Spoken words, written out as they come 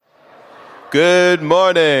Good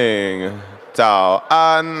morning. 早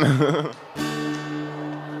安.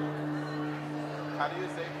 How do you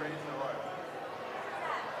say praise the Lord?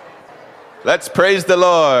 Let's praise the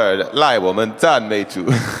Lord. 来，我们赞美主。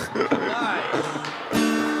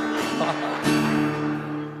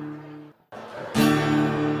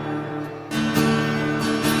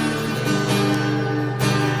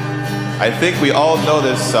I think we all know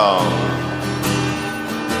this song.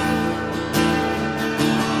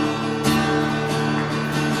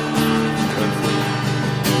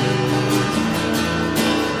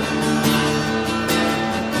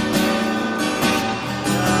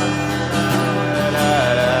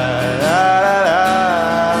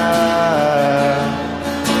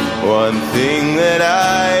 One thing that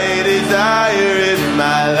I desire in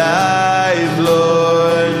my life,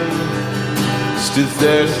 Lord, is to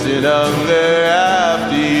thirst and hunger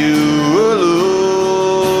after you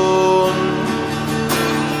alone,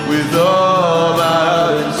 with all my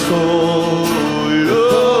heart and soul, with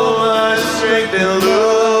all my strength and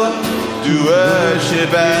love, to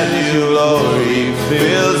worship as your glory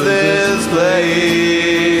fills this place.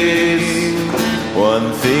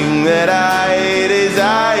 One thing that I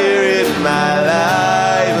desire in my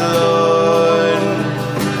life, Lord,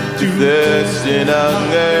 to thirst and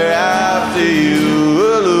hunger after you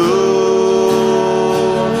alone,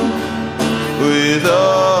 with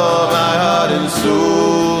all my heart and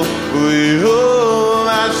soul, with all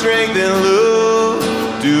my strength and love,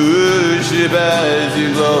 to worship as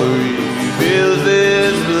your glory fills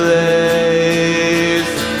this place.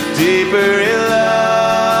 Deeper in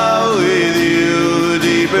love with you,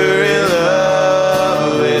 deeper in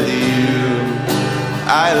love with you.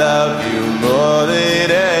 I love you more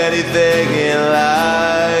than anything in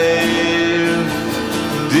life.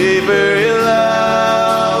 Deeper in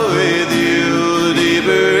love with you,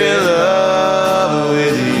 deeper in love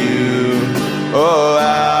with you. Oh,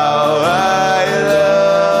 how I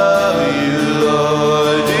love you,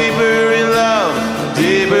 Lord. Deeper in love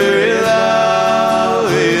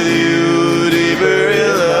with you, deeper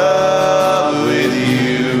in love with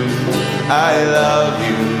you. I love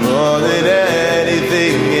you more than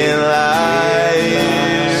anything in life.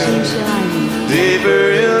 Deeper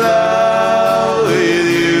in love with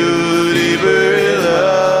you, deeper in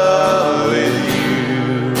love with you.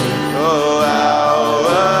 Oh, how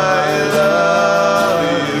I love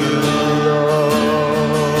you, Lord.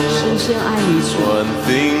 One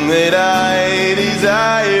thing that I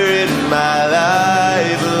desire in my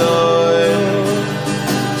life, Lord,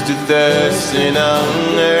 is to thirst and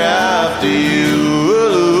hunger after you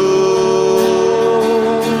alone,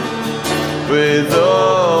 with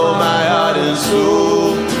all my heart and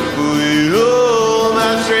soul, with all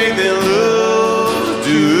my strength and love,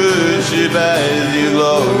 to worship as your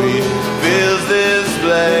glory fills this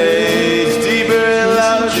place. Deeper in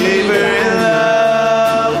love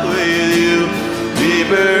with you,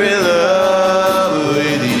 deeper in love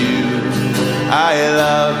with you. I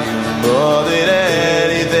love you more than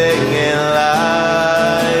anything in life.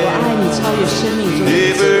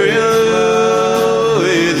 Deeper in love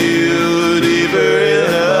with you, deeper in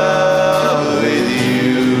love with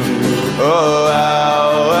you. Oh,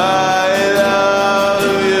 how I love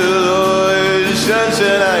you, Lord.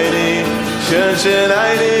 Shunshanaini,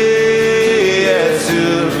 Shunshanaini, Yesu,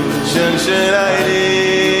 Shunshanaini,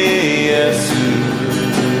 Yesu.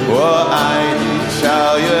 我爱你，超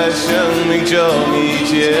越生命中一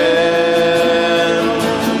切。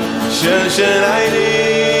深深爱你，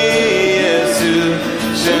耶稣，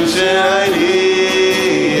深深爱你，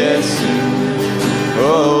耶稣。哦，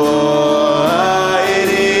我爱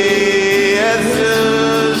你，耶稣，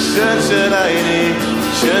深深爱你，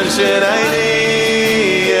深深爱你，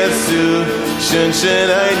耶稣，深深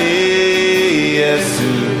爱你，耶稣。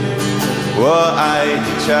我爱你，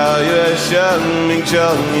超越生命中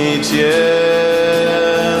一切。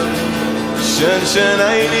深深爱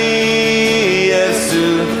你，耶稣，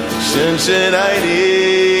深深爱你，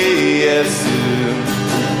耶稣。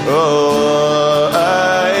哦，我爱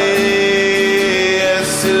你，耶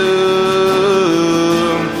稣，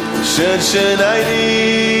深深爱你，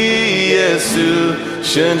耶稣，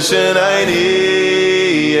深深爱你，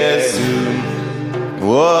耶稣。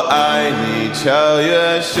我爱你，超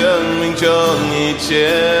越生命中一切。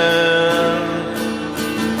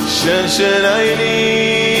深深爱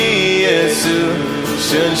你，耶稣，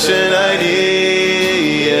深深爱你，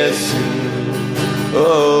耶稣。哦，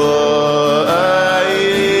我爱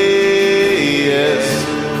你，耶稣。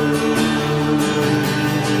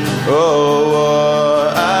哦，我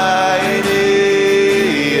爱你，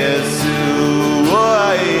耶稣。我爱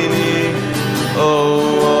你。哦，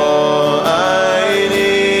我爱你，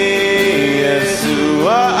耶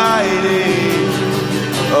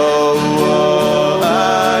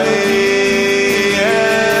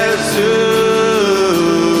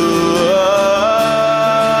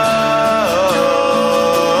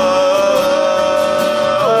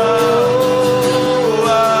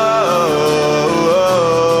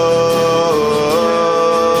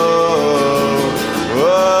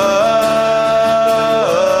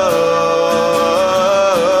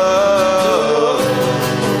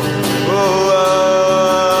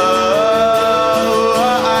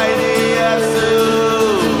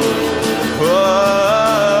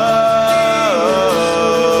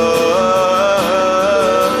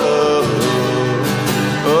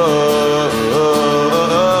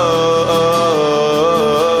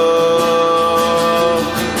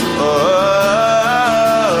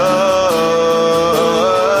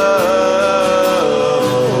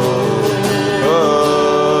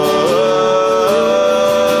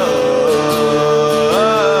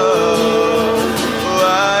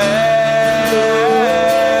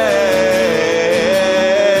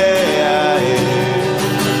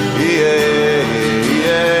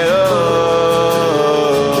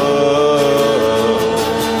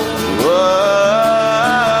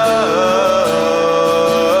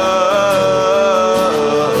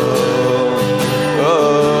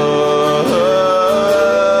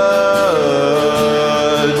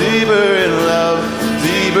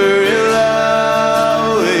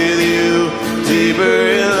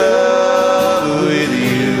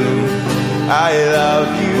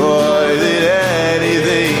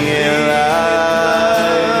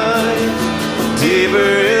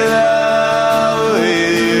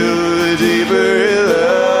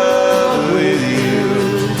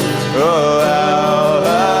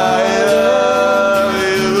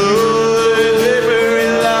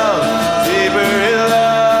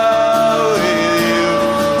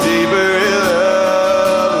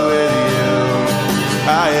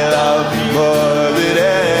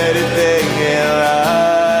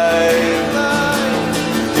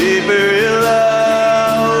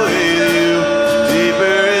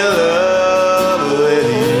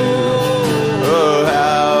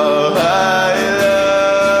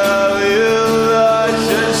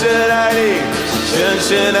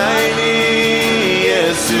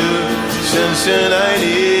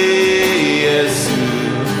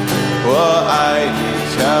我爱你，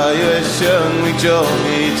超越生命中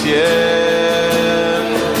一切。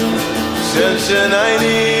深深爱你，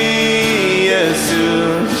耶稣，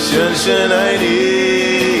深深爱你，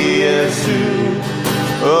耶稣。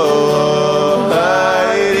哦，爱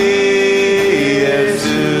你，耶稣，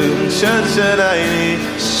深深爱你，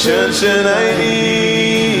深深爱你，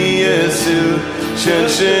耶稣，深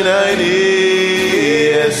深爱你，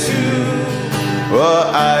耶稣。我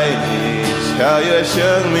爱你，超越生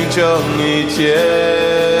命中一切。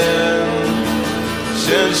深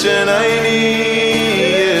深爱你，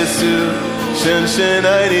耶稣，深深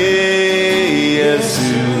爱你，耶稣。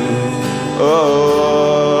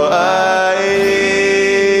哦，爱你，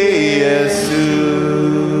耶稣。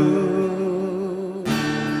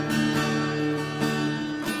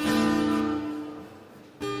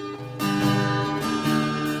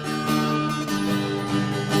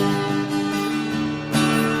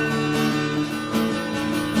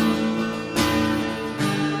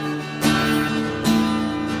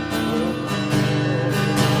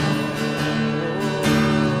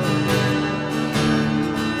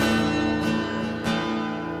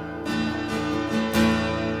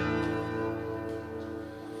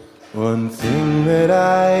One thing that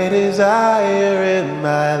I desire in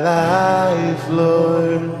my life,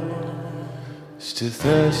 Lord, is to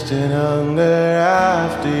thirst and hunger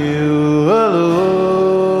after you alone.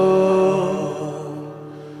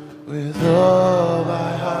 With all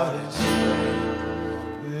my heart and soul,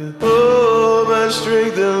 with all my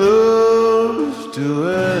strength and love, to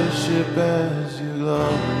worship as you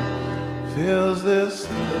long fills this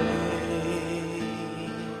place.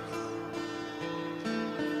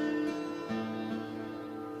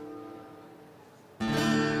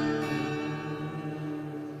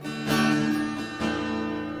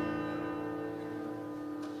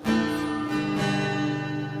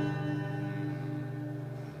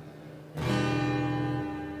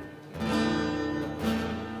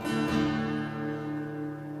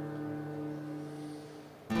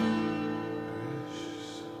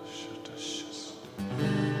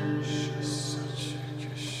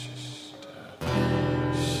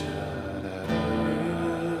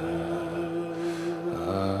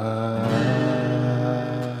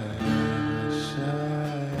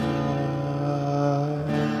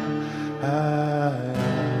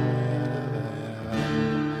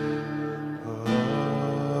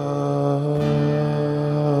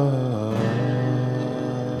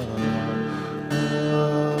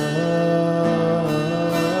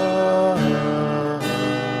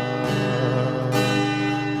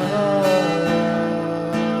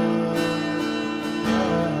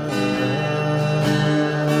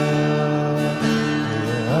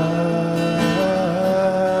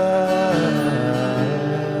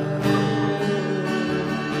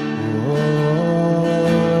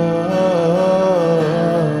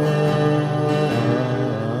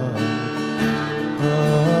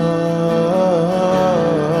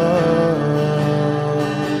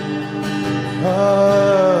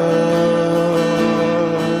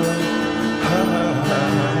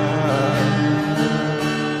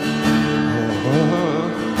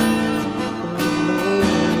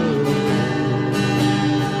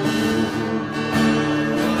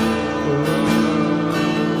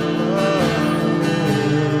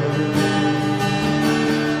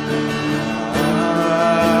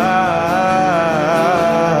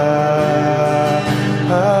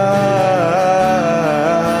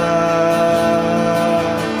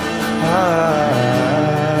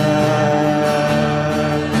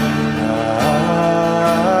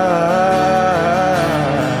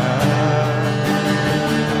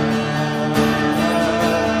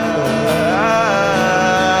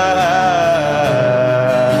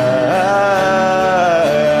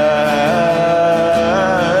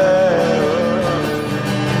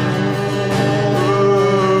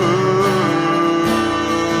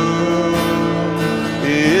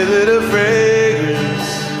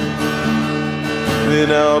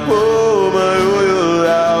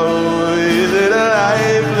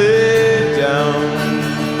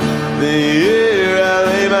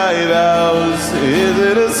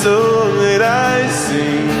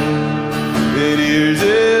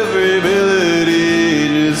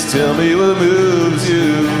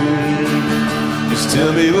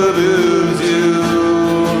 Tell me what moves you.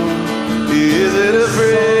 Is it a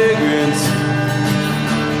fragrance?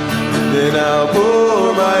 Then I'll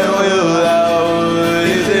pour my oil out.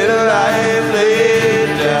 Is it a life laid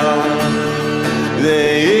down?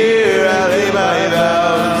 Then here I lay my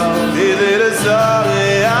vows. Is it a song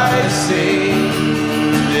that I sing?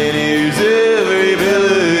 Then here's every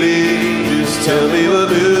melody. Just tell me what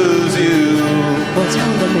moves you. 唱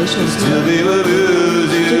的每首 Just 歌， tell me what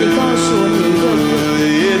moves 主你告诉我你的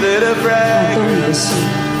you. Is it a 感动 fragrance? 你的心。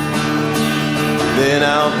 Then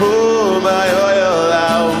I'll pour my oil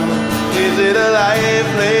out. Is it a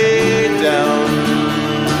life laid down?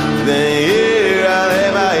 Then here I'll lay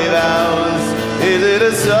my vows. Is it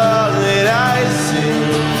a song that I sing?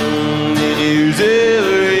 And use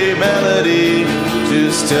every melody.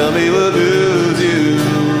 Just tell me what moves you.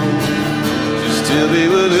 Just tell me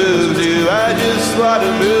what moves you. I just want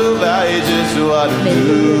to move. I just want to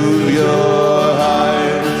move your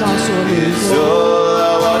heart. 告诉我你 It's 的 all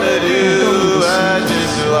I want to do. I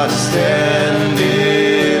just want to stand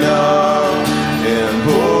in awe and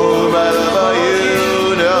pour my love on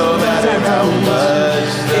you. No 在 matter 这 how 里面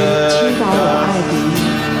much 倾 the 倒我爱 cost, 的你。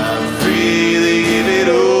 I freely give it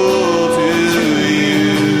all to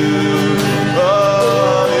you.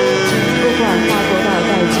 Oh, 不管花多大的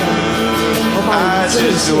代价，我把我 I 的真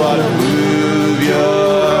just 心 want to move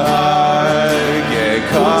your heart, get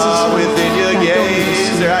caught within your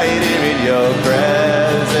gaze, right here in your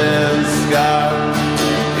presence, God,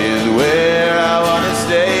 is where I want to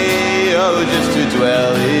stay. Oh, just to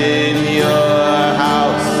dwell in your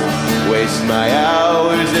house, waste my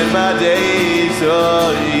hours and my days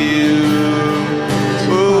on you.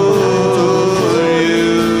 Oh,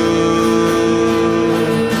 you.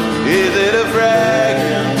 Is it a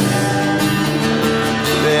fragrance?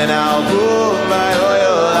 Then I'll pour my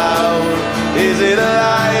oil out. Is it a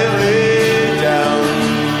life laid down?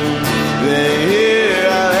 Then here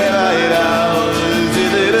I'll lay my vows.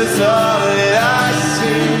 Is it a song that I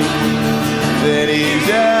sing? Then each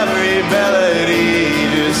every melody.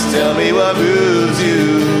 Just tell me what moves you.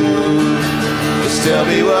 Just tell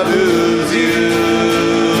me what moves you.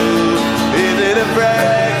 Is it a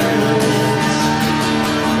fragrance?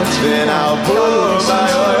 Then I'll pour my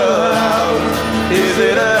oil out. Is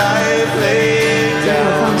it a life laid 我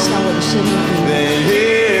down? 放下我的生命给你， Then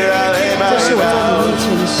here I lay my 这是我在努力 vows. 城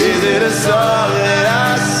市， Is it a song that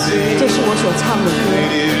I 这 sing? 是我所唱的歌。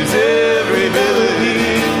 Is every melody?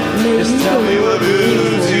 每一 Just 个 tell me what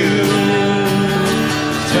moves you.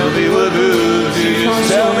 Tell me what moves you. Just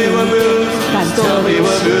tell me what moves. Just tell me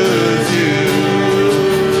what moves you.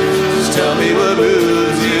 Just tell me what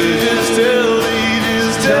moves you. Just tell me.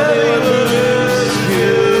 Just tell me what moves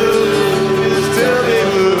you. Just tell me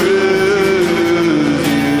what moves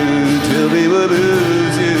you. Tell me what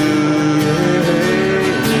moves you.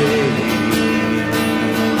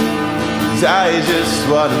 'Cause I just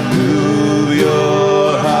wanna move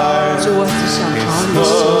your heart. 主，我只想讨你的 All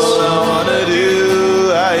心 I wanna do,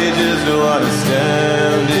 I just wanna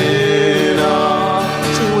stand in awe.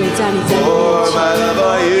 敬畏在你在你 Pour 面 my 前， love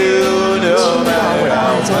on you, no matter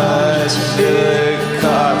how much it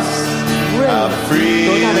costs. I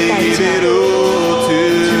freely give it all to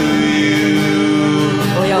you.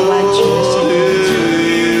 我要完全的信 To 任主。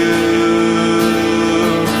 you.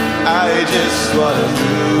 I just wanna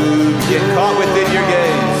move, get caught within your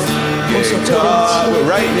gaze. Get caught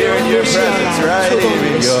right here in your presence, right here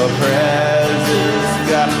in your presence,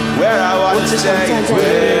 God. Where I 我 wanna 只想 stay, 站在你面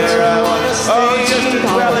where 前， I wanna stay, just to 倾倒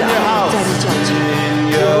dwell 我 in 的 your 爱 house, 在你脚前。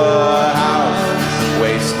 in your house.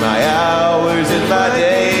 Waste my hours and my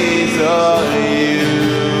days on you,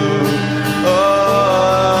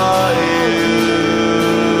 on you.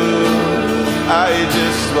 I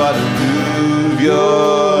just wanna move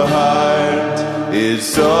your heart.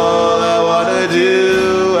 It's all I wanna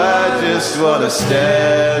do. I just wanna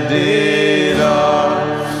stand in awe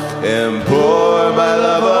and pour my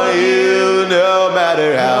love on you, no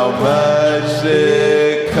matter how much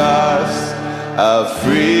it costs. I'll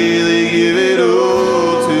freely give it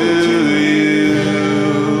all to you,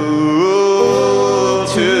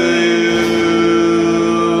 to you.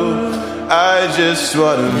 I just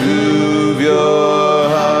wanna move your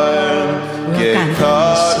heart, get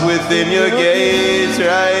caught within your gaze,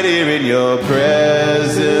 right here in your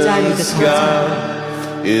presence, God,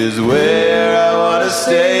 is where I wanna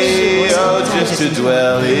stay. Oh, just to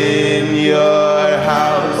dwell in your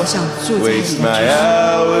我 house, 想住在你 waste 的 my 居所，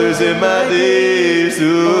 hours and my days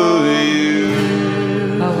on you.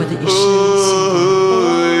 把我的一生一心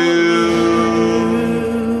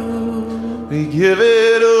We give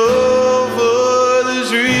it all for the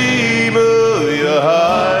dream of your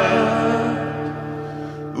heart.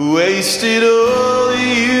 Wasted all of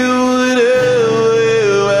you that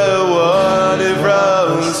ever wanted from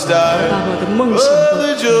the 把 start. 我的梦想 Oh, 都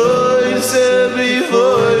the joy set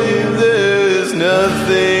before you. There's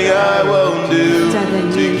nothing I won't do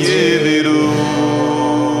to give it all.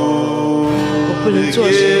 我不能做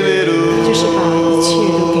什 Give 么， it all. 就是把一切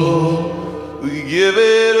都给你。 We give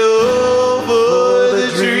it all for the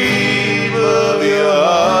dream of your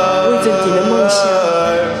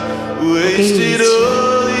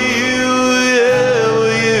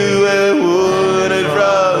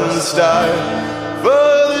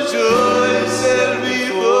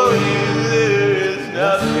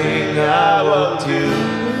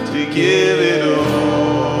to give it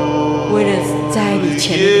all. 为了在你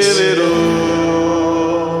前面的 Give 喜 it 乐， all.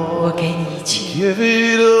 我给你一切。 Give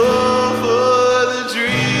it all for the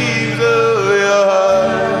dreams of your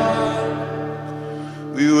heart.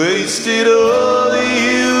 We wasted all that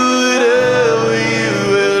you would ever you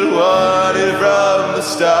had wanted from the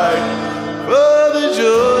start. For the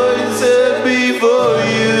joy set before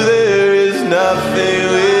you, there is nothing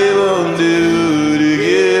we won't do to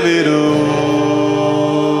give it all.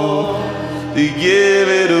 To give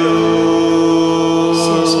it all.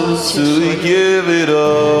 So we give it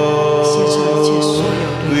all. 献上一切所有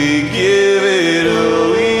给 We give it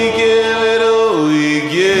all, we give it all, we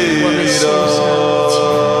give it all.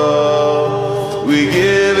 We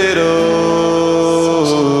give it all,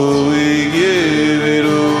 we give it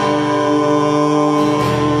all.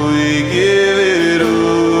 We give it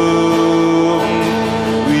all.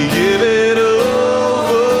 We give it all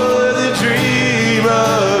for the dream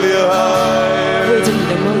of your heart. 为着你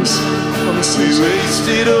的梦想，我们献 We 上。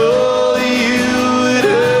 wasted all you and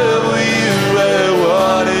ever you had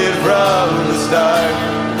wanted from the start.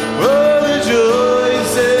 Oh, the joy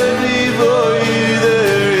set before you,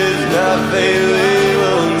 there is nothing we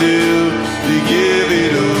won't do to give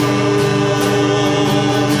it all.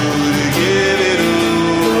 To give it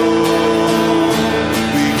all.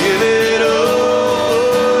 We give it all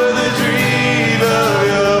for the dream of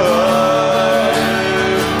your heart.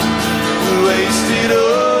 We wasted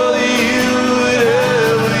all you and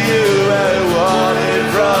ever you had wanted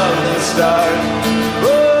from the start.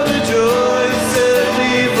 Oh, the joy set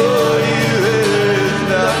before you, there is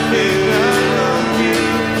nothing wrong.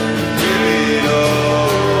 Give it all.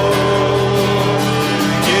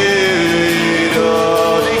 Give it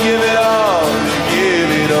all. To give it all. To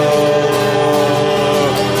give it all.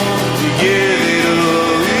 To give it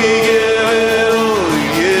all.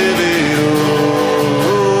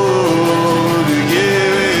 We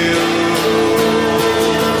give it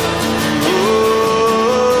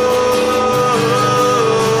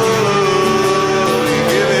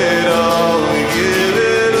all. To give it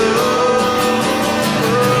all.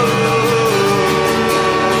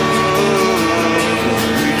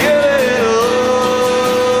 To give it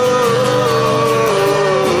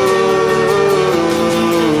all.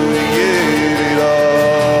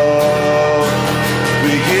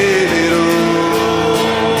 We give it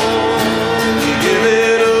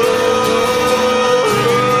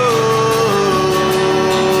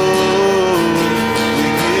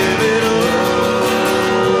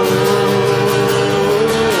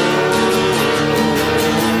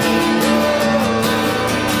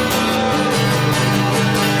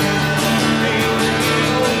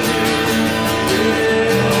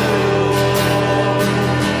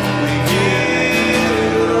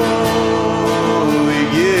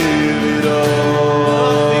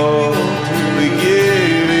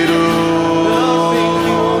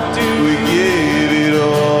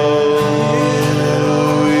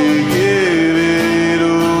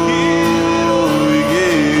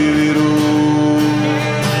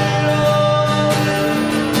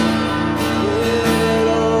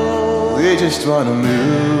We just wanna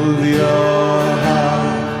move your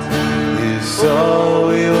heart. It's all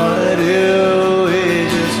we wanna do. We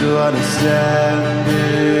just wanna stand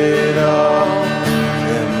it all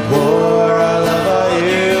and pour our love on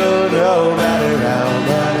you, no matter how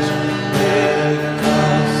much it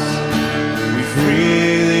costs. We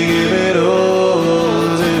freely give it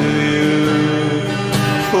all to you.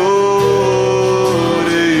 Oh,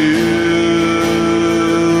 to you.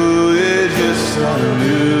 We just wanna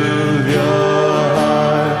move your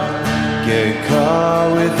heart. Get caught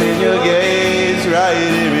within your gaze, right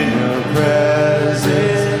here in your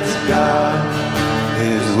presence. God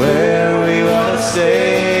is where we wanna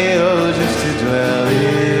stay. Oh, just to dwell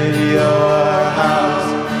in your house.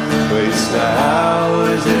 Waste our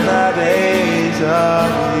hours in our days of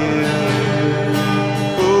you.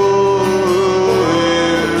 Ooh,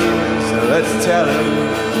 so let's tell him,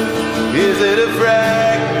 is it a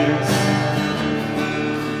fragrance?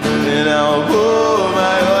 And I'll pour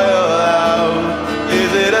my oil out.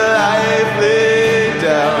 Is it a life laid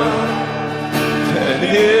down? And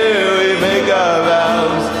here we make our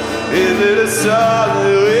vows. Is it a song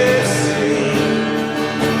that we sing?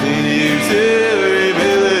 Then use every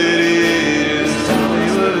melody. Just tell me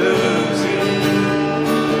what moves you.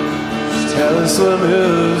 Just tell us what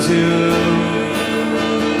moves you.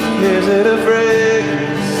 Is it a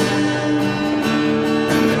fragrance?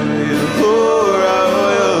 We'll pour our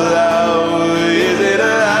oil out. Is it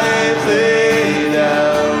a life laid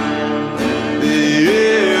down?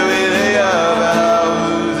 Here we lay our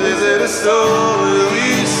vows. Is it a song that we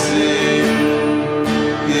sing?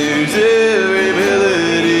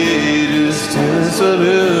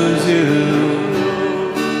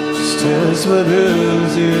 what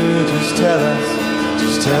moves you. Just tell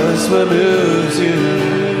us what moves you.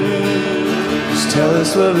 Just tell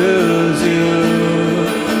us what moves you.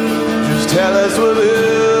 Just tell us what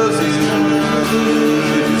moves you.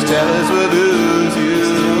 Just tell us what moves you.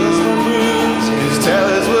 Just tell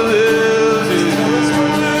us what moves you.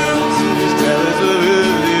 Just tell us what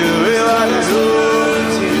moves you. We want to go.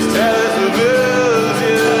 Just tell us what moves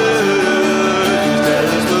you. Just tell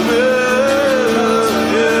us what moves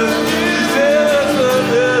you. Just tell us what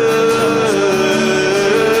moves you.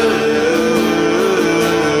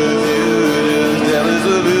 Just tell us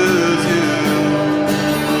what moves you.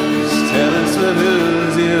 Just tell us what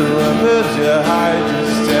moves you. What moves your heart?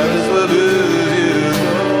 Just tell us what moves you.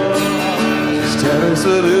 Just tell us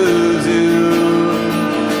what moves you.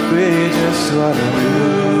 We just wanna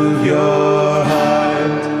move your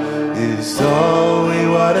heart. It's all we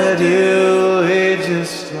wanna do. We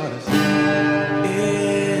just wanna sing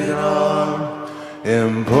it on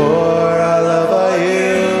and pour our love on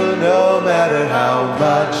you, no matter how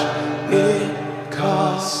much it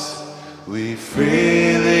costs. We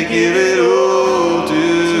freely give it all to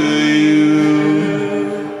you,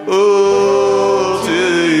 all to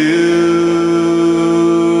you.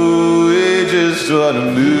 We just wanna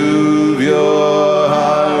move your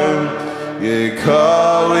heart. Get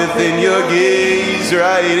caught within your gaze,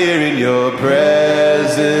 right here in your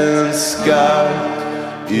presence. God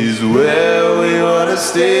is where we wanna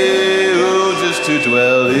stay. Oh, just to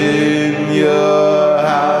dwell in your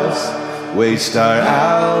house. Waste our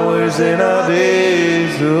hours and our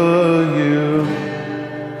days, oh you,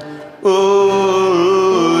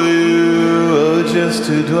 oh you, oh just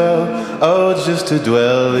to dwell, oh just to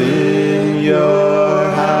dwell in your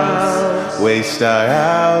house. Waste our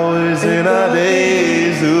hours and our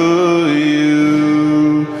days, oh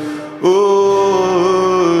you,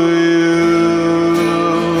 oh you.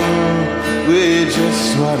 We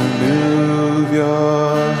just wanna move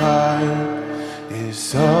your heart.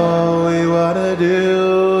 It's all we wanna do.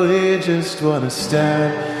 We just wanna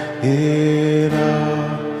stand in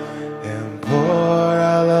awe and pour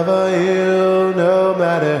our love on you, no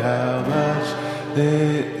matter how much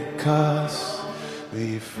it costs.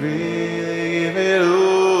 We freely give it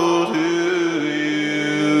all to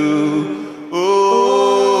you,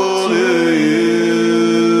 all to you.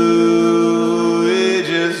 We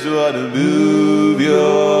just wanna move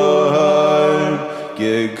your heart.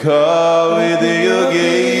 Get caught within your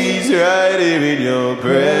gaze, right here in your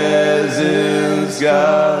presence.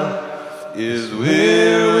 God is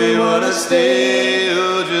where we wanna stay,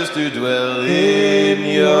 oh, just to dwell in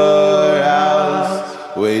your house.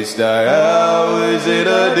 Waste our hours and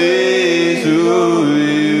our days, oh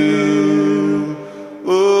you,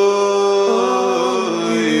 oh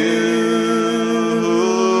you,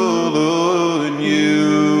 oh you,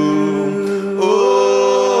 oh you,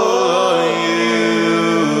 oh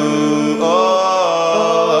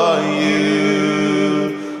you,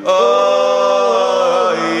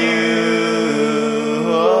 oh you, oh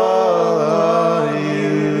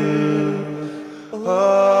you.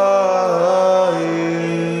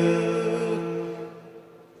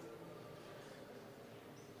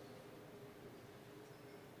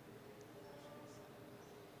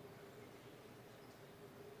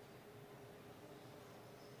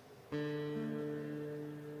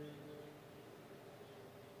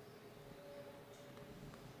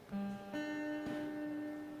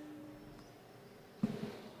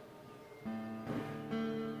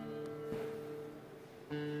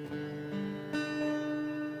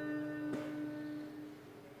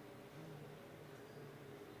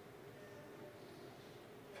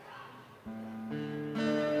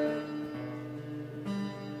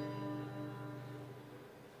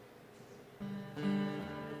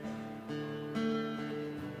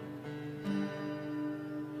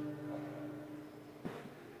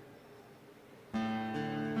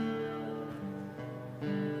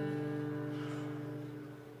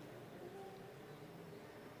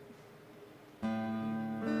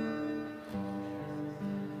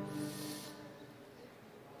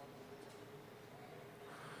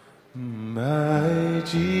 My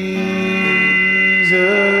Jesus,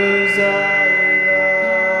 I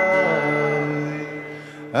love thee.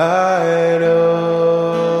 I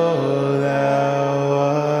know thou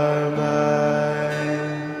art mine.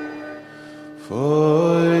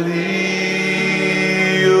 For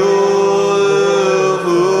thee, all the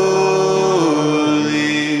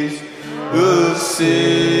follies of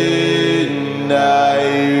sin I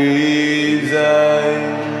resign.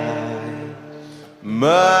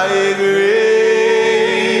 My gracious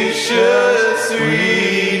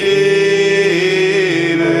Redeemer,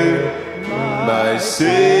 my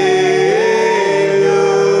Savior.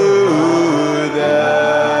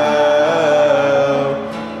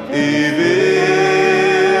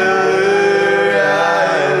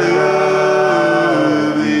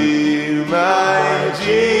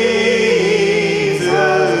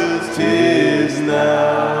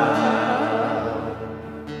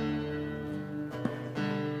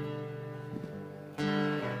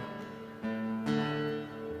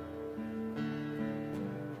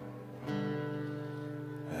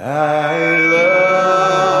 I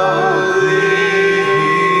love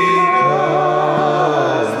thee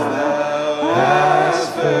because thou hast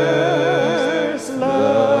first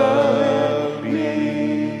loved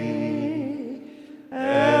me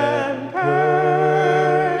and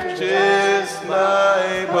purchased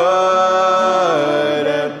my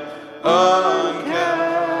pardon on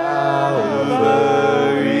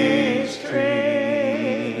Calvary's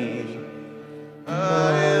tree.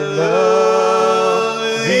 I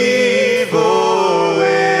love thee for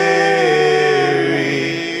wearing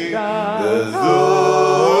the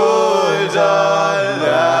thorns on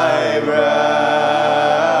thy brow.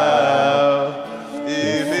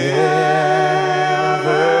 If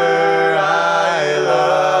ever I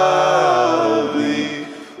love thee,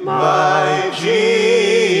 my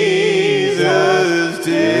Jesus,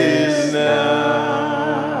 'tis now.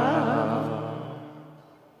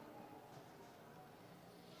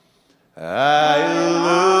 I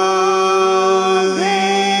love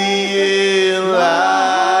thee in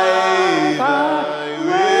life, I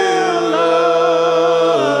will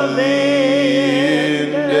love thee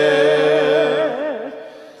in death,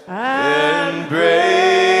 and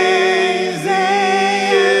praise thee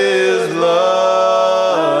as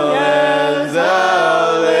long as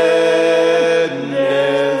thou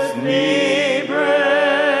lendest me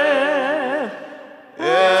breath,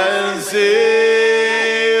 and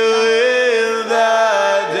sing with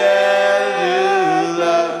thy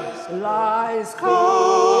deathless lies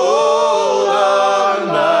cold on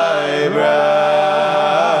my brow.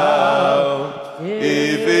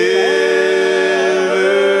 If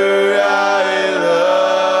ever I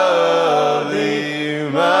love thee,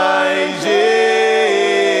 my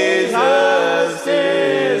Jesus,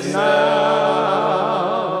 'tis now.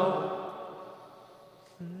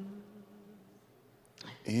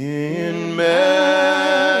 In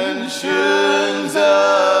mansions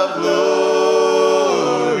of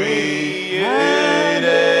glory and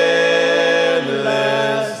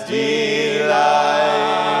endless delight,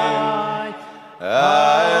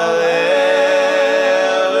 I'll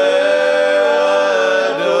ever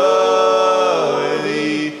adore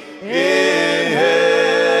thee in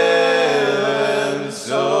heaven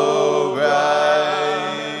so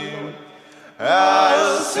bright.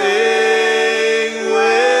 I'll sing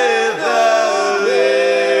with the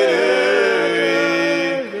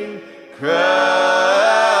glittering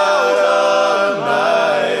crown on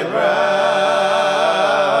my brow.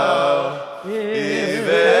 If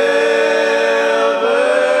ever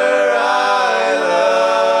I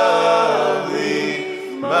love thee,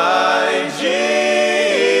 my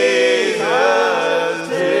Jesus,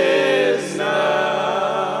 'tis now.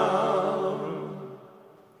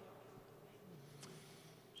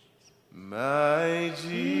 My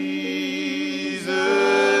Jesus,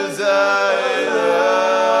 I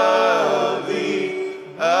love thee.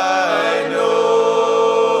 I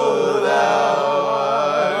know thou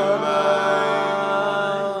art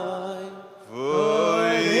mine. For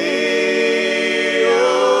thee, O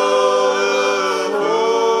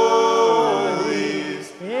holies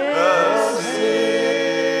of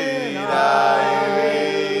sin I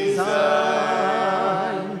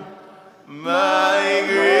resign. My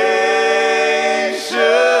gracious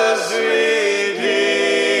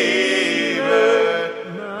Redeemer,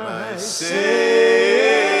 my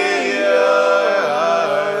Savior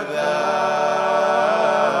art thou.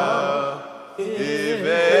 If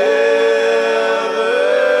ever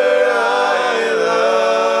I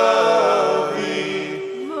love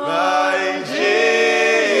thee, my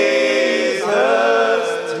Jesus,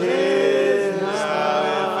 'tis now.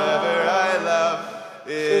 If ever I love,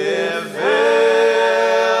 if ever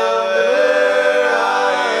I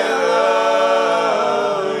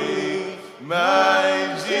love thee, my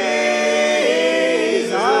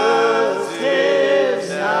Jesus, 'tis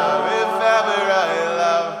now. If ever I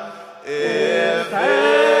love, if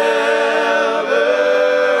ever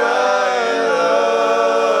I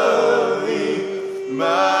love thee,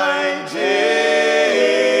 my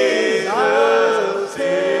Jesus,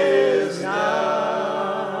 'tis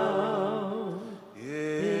now.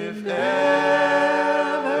 If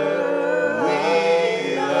ever we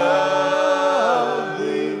love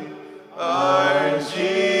thee, our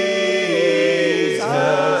Jesus,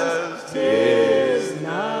 'tis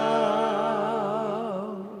now.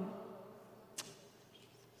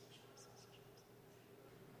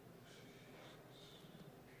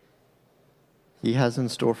 He has in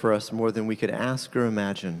store for us more than we could ask or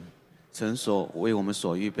imagine. 神所为我们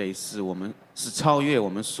所预备，是超越我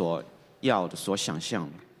们所要的、所想象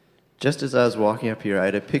的。 Just as I was walking up here, I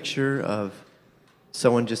had a picture of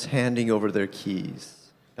someone just handing over their keys.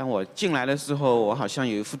 当我进来的时候，我好像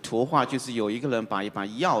有一幅图画，就是有一个人把一把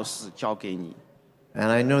钥匙交给你。And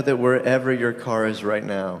I know that wherever your car is right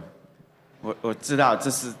now, 我知道这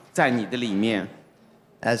是在你的里面。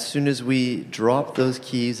as soon as we drop those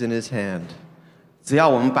keys in his hand, 只要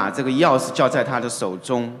我们把这个钥匙交在他的手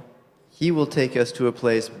中， he will take us to a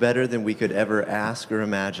place better than we could ever ask or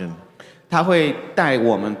imagine. 他会带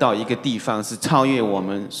我们到一个地方，是超越我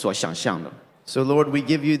们所想象的。So, Lord, we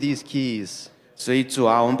give you these keys. 所以主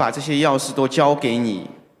啊，我们把这些钥匙都交给你。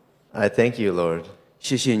 I thank you, Lord,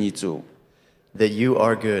 谢谢你主， that you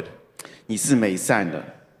are good. 你是美善的。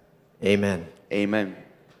 Amen. Amen.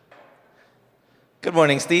 Good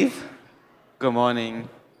morning, Steve. Good morning,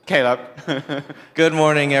 Caleb. Good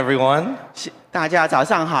morning, everyone. 大家早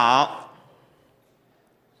上好。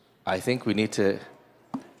 I think we need to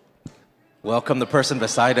welcome the person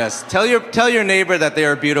beside us. Tell your neighbor that they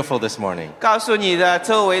are beautiful this morning. 告诉你的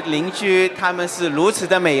周围邻居，他们是如此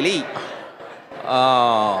的美丽。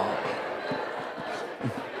 Oh.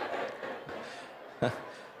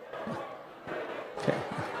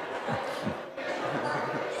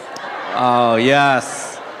 Oh,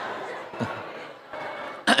 yes.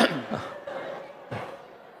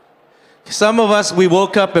 Some of us, we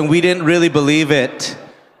woke up and we didn't really believe it.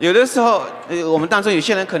 有的时候，我们当中有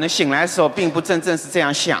些人可能醒来的时候，并不真正是这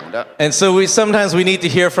样想的。 And so sometimes we need to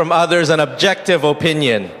hear from others an objective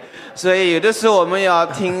opinion. 所以有的时候我们要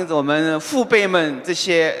听我们父辈们这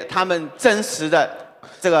些他们真实的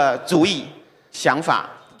这个主意想法。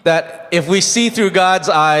 That if we see through God's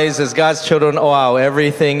eyes as God's children, oh, wow,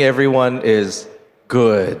 everyone is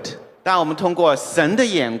good. 当我们通过神的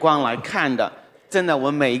眼光来看的，真的，我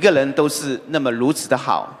们每一个人都是那么如此的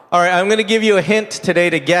好。 All right, I'm going to give you a hint today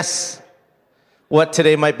to guess what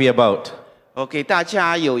today might be about. 我给大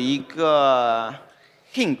家有一个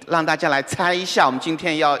hint， 让大家来猜一下我们今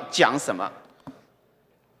天要讲什么。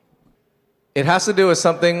 It has to do with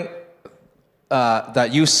something that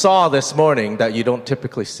you saw this morning that you don't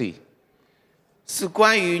typically see. 是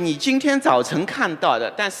关于你今天早晨看到的，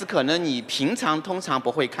但是可能你平常通常不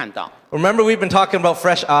会看到。 Remember, we've been talking about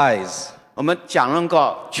fresh eyes, 我们讲论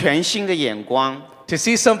过全新的眼光， to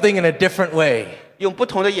see something in a different way, 用不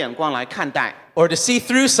同的眼光来看待， or to see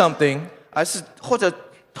through something 而是或者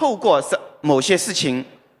透过某些事情。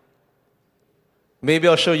 Maybe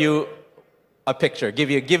I'll show you a picture,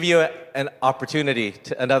 give you an opportunity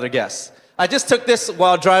to another guess. I just took this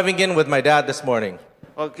while driving in with my dad this morning.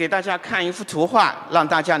 我给大家看一幅图画，让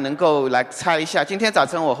大家能够来猜一下。今天早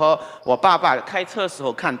晨我和我爸爸开车的时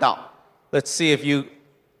候看到， Let's see if you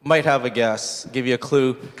might have a guess, give you a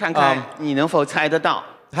clue. 看看你能否猜得到。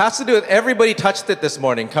 It has to do with everybody touched it this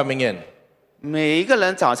morning coming in. 每一个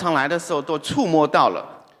人早上来的时候都触摸到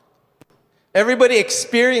了， Everybody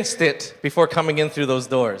experienced it before coming in through those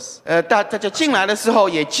doors. 大家进来的时候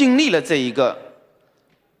也经历了这一个，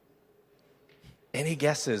 Any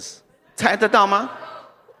guesses? 猜得到吗？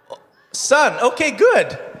 Sun. Okay,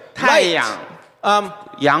 good. 太 Light. 阳，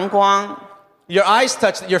阳光， Your eyes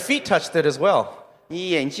touched it, your feet touched it as well. 你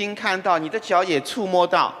眼睛看到，你的脚也触摸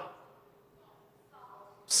到，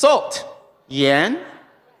 Salt. 盐，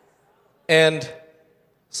 And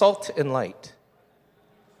salt and light.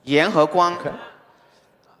 盐和光。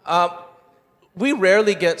 We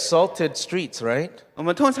rarely get salted streets, right? 我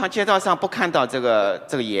们通常街道上不看到这个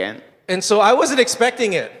盐， And so I wasn't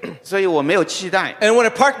expecting it. 所以我没有期待。 And when I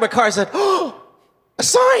parked my car, I said, oh, a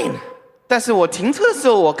sign. 但是我停车的时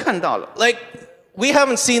候，我看到了。 Like, we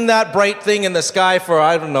haven't seen that bright thing in the sky for,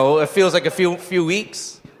 I don't know, it feels like a few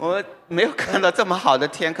weeks. 我们没有看到这么好的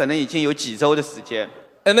天，可能已经有几周的时间。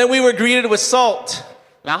 And then we were greeted with salt.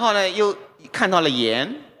 然后呢，又看到了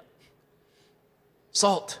盐，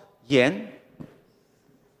 Salt. 盐。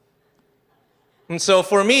 And so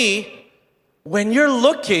for me, when you're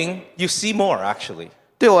looking, you see more, actually.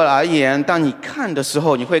 对我而言，当你看的时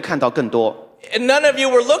候，你会看到更多。 And none of you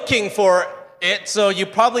were looking for it, so you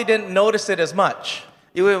probably didn't notice it as much.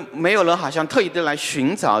 因为没有人好像特意的来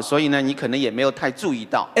寻找，所以呢，你可能也没有太注意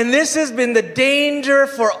到。 And this has been the danger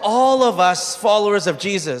for all of us followers of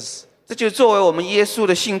Jesus. 这就作为我们耶稣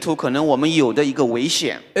的信徒，可能我们有的一个危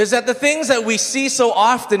险， Is that the things that we see so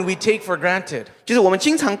often we take for granted. 就是我们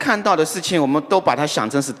经常看到的事情，我们都把它想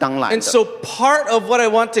成是当然 And 的。 so part of what I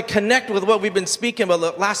want to connect with what we've been speaking about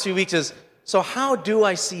the last few weeks is, so how do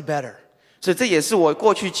I see better? 所以这也是我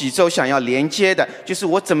过去几周想要连接的，就是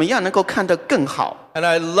我怎么样能够看得更好。 And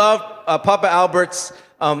I love Papa Albert's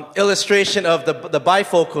illustration of the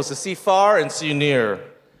bifocals, to see far and see near.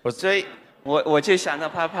 所以我就想到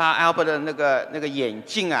Papa Albert 的那个眼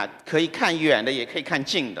镜啊，可以看远的，也可以看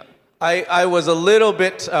近的。 I was a little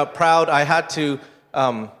bit proud. I had to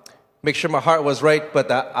make sure my heart was right, but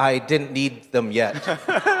that I didn't need them yet.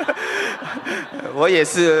 我也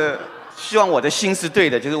是希望我的心是对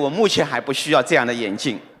的，就是我目前还不需要这样的眼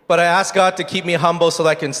镜。But I ask God to keep me humble so that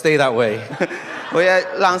I can stay that way. 我也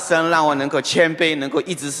让神让我能够谦卑，能够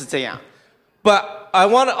一直是这样。 But I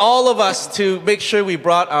want all of us to make sure we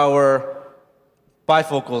brought our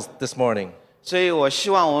bifocals this morning. 所以我希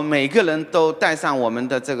望我们每个人都戴上我们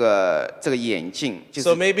的这个眼镜，就是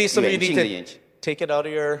So maybe some of you 远近 need 的眼镜。 to take it out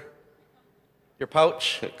of your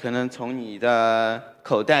pouch. 可能从你的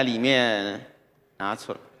口袋里面拿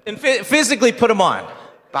出来， And physically put them on.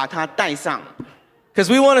 把它戴上， Because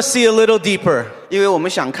we want to see a little deeper. 因为我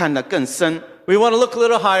们想看得更深， We want to look a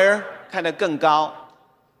little higher, 看得更高，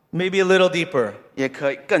 maybe a little deeper. 也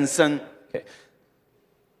可以更深。 Okay.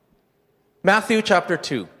 Matthew chapter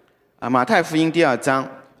 2. 马太福音第2章，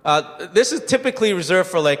 This is typically reserved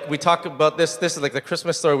for like, we talk about this is like the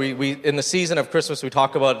Christmas story. We in the season of Christmas, we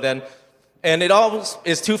talk about it then. And it almost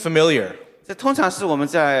is too familiar. 这通常是我们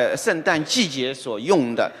在圣诞季节所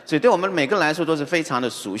用的，所以对我们每个人来说都是非常的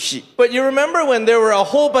熟悉。 But you remember when there were a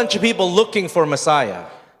whole bunch of people looking for Messiah.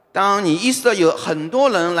 当你意识到有很多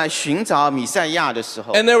人来寻找弥赛亚的时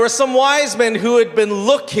候， And there were some wise men who had been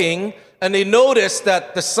looking and they noticed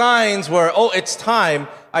that the signs were, oh, it's time.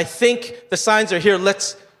 I think the signs are here.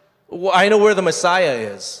 I know where the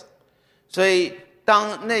Messiah is. 所以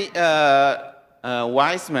当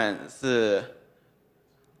wise men 是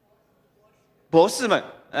博士们，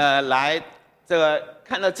来这个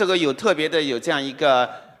看到这个有特别的有这样一个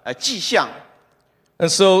迹象， And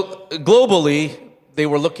so globally, they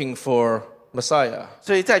were looking for Messiah.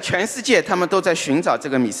 所以在全世界他们都在寻找这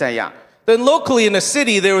个弥赛亚。 Then locally in the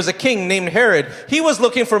city, there was a king named Herod. He was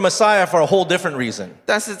looking for Messiah for a whole different reason.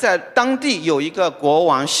 但是在当地有一个国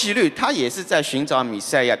王希律，他也是在寻找弥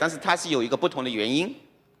赛亚，但是他是有一个不同的原因。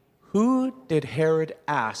 Who did Herod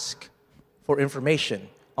ask for information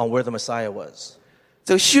on where the Messiah was?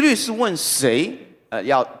 这个希律是问谁？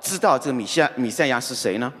要知道这个弥赛亚是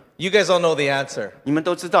谁呢？ You guys all know the answer. 你们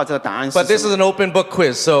都知道这个答案是 But this 什 is 么？ an open book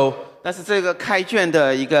quiz. So 但是这个开卷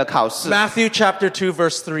的一个考试， Matthew chapter 2,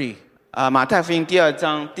 verse 3. 马太福音第2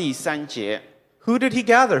章第3节， Who did he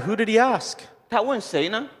gather? Who did he ask? 他问谁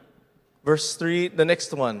呢？ Verse 3, the next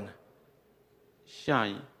one. 下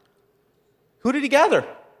一， Who did he gather?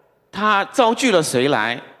 他招聚了谁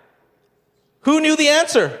来？ Who knew the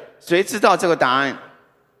answer? 谁知道这个答案？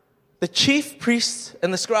 The chief priests and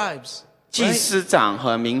the scribes. 祭司长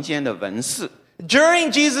和民间的文士。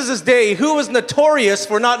 During Jesus' day, who was notorious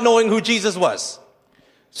for not knowing who Jesus was?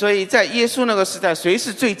 所以在耶稣那个时代，谁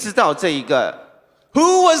是最知道这一个？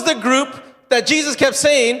 Who was the group that Jesus kept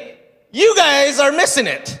saying, you guys are missing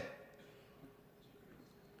it?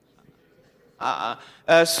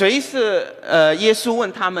 谁是耶稣问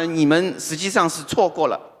他们，你们实际上是错过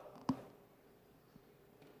了。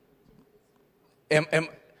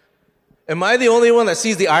 Am I the only one that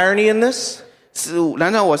sees the irony in this?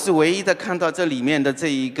 难道我是唯一的看到这里面的这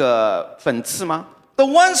一个讽刺吗？ The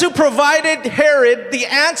ones who provided Herod the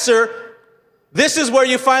answer, this is where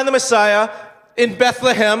you find the Messiah in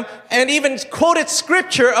Bethlehem, and even quoted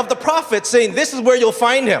scripture of the prophet saying, this is where you'll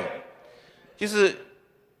find him. 就是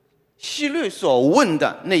希律所问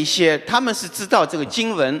的那些，他们是知道这个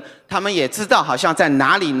经文，他们也知道好像在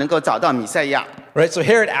哪里能够找到弥赛亚。 Right? So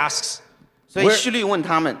Herod asks, 所以希律问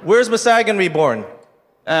他们， where's Messiah going to be born?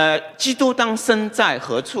 基督当生在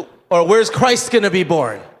何处？ Or where's Christ going to be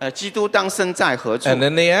born? 基督当生在何处？ And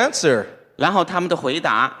then they answer, 然后他们的回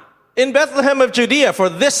答， in Bethlehem of Judea, for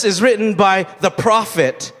this is written by the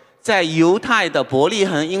prophet. 在犹太的伯利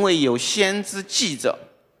恒，因为有先知记着，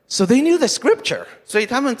 So they knew the scripture. 所以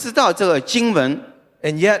他们知道这个经文。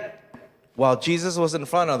 And yet, while Jesus was in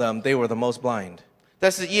front of them, they were the most blind. 但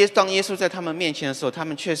是当耶稣在他们面前的时候，他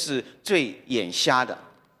们却是最眼瞎的。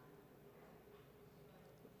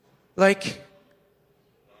 Like,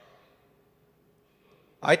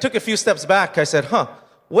 I took a few steps back. I said,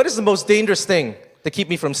 what is the most dangerous thing to keep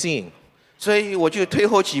me from seeing? 所以我就退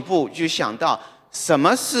后几步，就想到什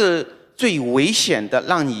么是最危险的，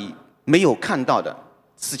让你没有看到的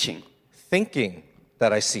事情。 Thinking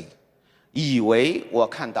that I see. 以为我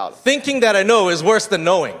看到了， Thinking that I know is worse than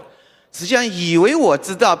knowing. 实际上以为我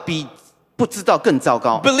知道比不知道更糟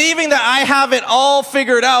糕。 Believing that I have it all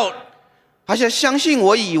figured out 好像相信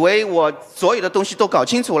我以为我所有的东西都搞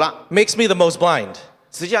清楚了， makes me the most blind.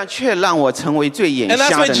 实际上却让我成为最眼 And that's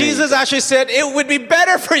瞎 why 的那一 Jesus 个。 actually said it would be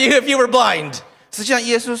better for you if you were blind. 实际上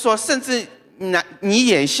耶稣说，甚至你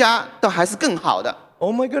眼瞎都还是更好的。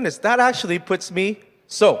 Oh my goodness, that actually puts me.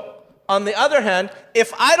 So, on the other hand, if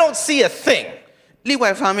I don't see a thing, 另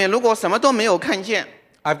外一方面，如果什么都没有看见，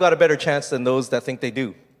 I've got a better chance than those that think they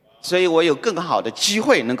do. 所以我有更好的机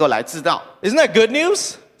会能够来知道， Isn't that good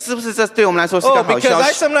news? 是不是这对我们来说是 Oh, 个好 because 消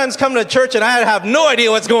I 息？ sometimes come to church and I have no idea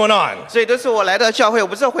what's going on. 所以都是我来到教会，我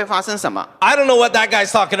不知道会发生什么， I don't know what that guy's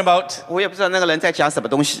talking about. 我也不知道那个人在讲什么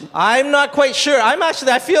东西， I'm not quite sure. I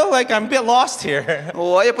feel like I'm a bit lost here.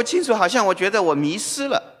 我也不清楚，好像我觉得我迷失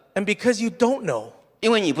了， And because you don't know,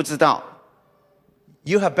 因为你不知道，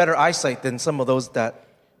 you have better eyesight than some of those that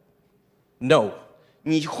know.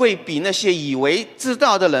 你会比那些以为知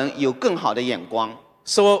道的人有更好的眼光。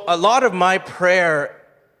 So a lot of my prayer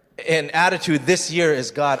and attitude this year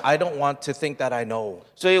is, God, I don't want to think that I know.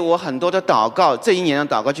 所以我很多的祷告，这一年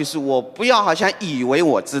的祷告就是我不要好像以为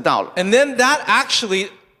我知道了， And then that actually,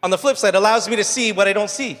 on the flip side, allows me to see what I don't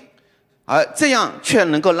see. 而这样却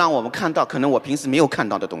能够让我们看到可能我平时没有看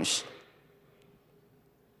到的东西。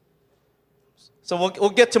 So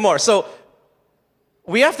we'll get to more. So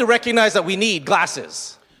we have to recognize that we need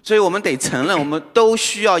glasses. 所以我们得承认，我们都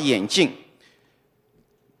需要眼镜。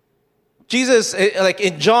 Jesus, like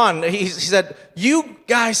in John, he said, you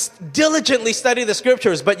guys diligently study the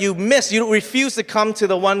scriptures, but you refuse to come to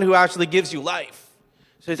the one who actually gives you life.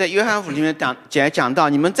 所以在约翰福里面讲到，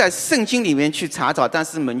你们在圣经里面去查找，但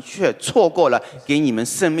是你们却错过了给你们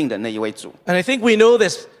生命的那一位主。 And I think we know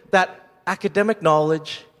this, that academic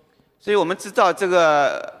knowledge, 所以我们知道这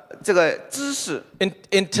个知识，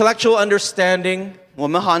 intellectual understanding 我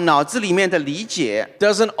们好脑子里面的理解，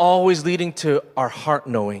 doesn't always leading to our heart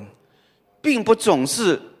knowing. 并不总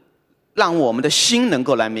是让我们的心能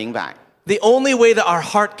够来明白。 The only way that our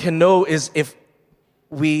heart can know is if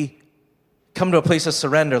we come to a place of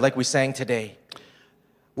surrender, like we sang today.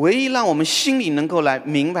 唯一让我们心里能够来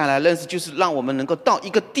明白、来认识，就是让我们能够到一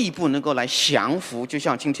个地步，能够来降服，就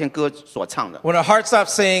像今天歌所唱的。 When our heart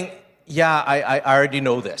stops saying, yeah, I already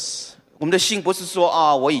know this, 我们的心不是说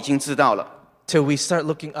啊、我已经知道了， till we start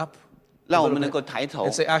looking up 让我们能够抬头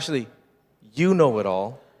and，say, actually, you know it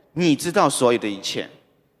all. 你知道所有的一切，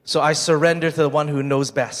 So I surrender to the one who knows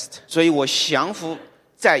best. 所以我降服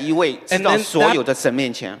在一位知 And 道 then 所有的神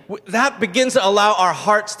面前。 That begins to allow our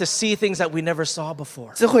hearts to see things that we never saw before.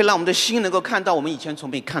 这会让我们的心能够看到我们以前从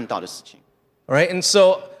没看到的事情。 All right? And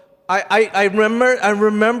so I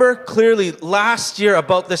remember clearly last year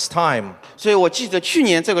about this time, 所以我记得去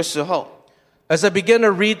年这个时候， as I began to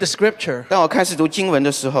read the scripture, 当我开始读经文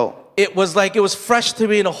的时候， it was like it was fresh to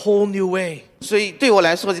me in a whole new way. 所以对我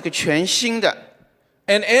来说，这个全新的。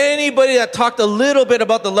 And anybody that talked a little bit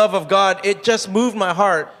about the love of God, it just moved my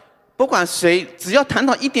heart. 不管谁，只要谈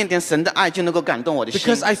到一点点神的爱，就能够感动我的心。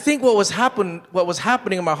 Because I think what was happening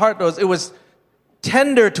in my heart was it was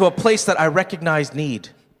tender to a place that I recognized need.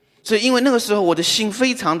 所以因为那个时候我的心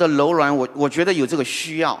非常的柔软，我觉得有这个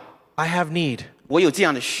需要， I have need, 我有这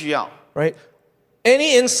样的需要。 right?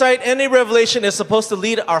 Any insight, any revelation is supposed to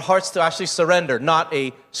lead our hearts to actually surrender, not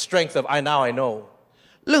a strength of I know.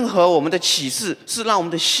 任何我们的启示是让我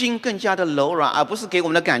们的心更加的柔软，而不是给我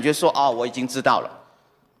们的感觉说我已经知道了。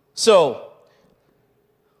 So,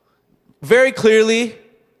 very clearly,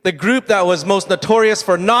 the group that was most notorious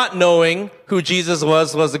for not knowing who Jesus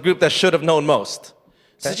was the group that should have known most.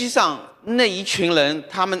 实际上那一群人，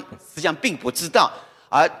他们实际上并不知道，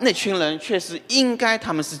而那群人却是应该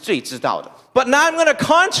他们是最知道的。 But now I'm going to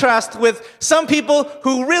contrast with some people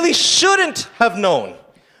who really shouldn't have known,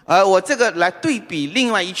 而我这个来对比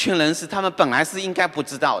另外一群人，是他们本来是应该不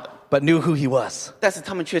知道的， but knew who he was. 但是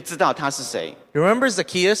他们却知道他是谁。 You remember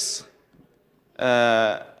Zacchaeus?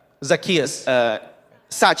 Zacchaeus.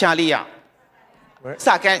 撒加利亚，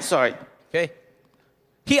撒该 ，sorry， Okay.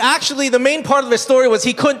 He actually, the main part of his story was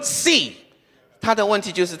he couldn't see. 他的问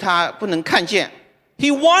题就是他不能看见，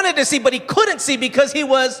 He wanted to see, but he couldn't see because he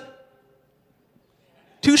was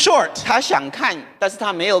too short. 他想看，但是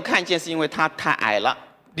他没有看见，是因为他太矮了。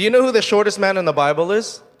 Do you know who the shortest man in the Bible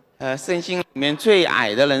is? 圣经里面最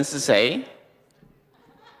矮的人是谁？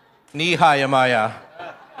 Nehemiah.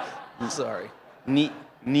 Sorry.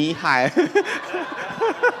 尼海。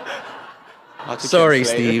Sorry,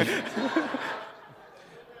 Steve.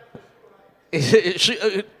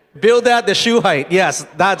 Bildad the Shuhite. Yes,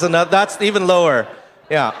 that's even lower.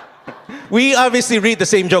 Yeah. We obviously read the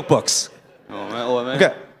same joke books. 我们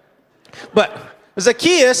Okay. But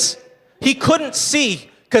Zacchaeus, he couldn't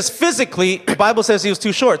see because physically, the Bible says he was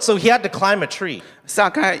too short, so he had to climb a tree. 撒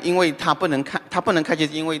该，因为他不能看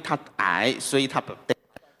见，因为他矮，所以他得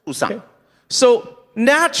路上。 So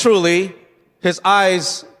naturally, his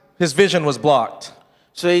vision was blocked.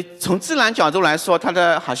 所以从自然角度来说，他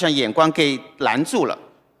的好像眼光给拦住了。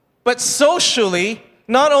 But socially,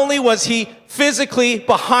 not only was he physically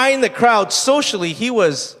behind the crowd, socially, he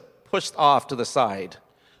was pushed off to the side.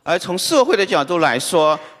 而从社会的角度来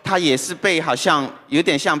说，他也是被好像有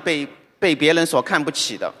点像被别人所看不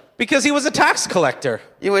起的， because he was a tax collector.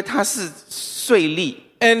 因为他是税吏。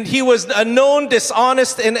 And he was a known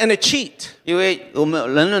dishonest and a cheat. 因为我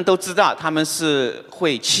们人人都知道他们是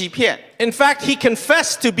会欺骗， In fact, he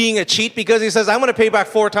confessed to being a cheat because he says, I'm going to pay back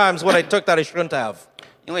 4 times what I took that I shouldn't have.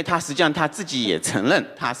 因为他实际上他自己也承认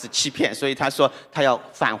他是欺骗，所以他说他要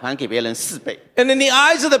返还给别人4倍。 And in the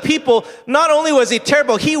eyes of the people, not only was he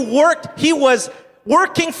terrible, he was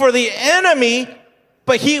working for the enemy,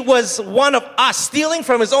 but he was one of us, stealing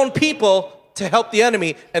from his own people to help the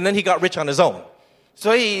enemy, and then he got rich on his own.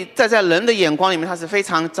 所以在人的眼光里面，他是非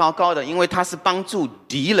常糟糕的，因为他是帮助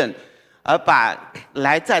敌人，而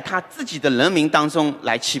来在他自己的人民当中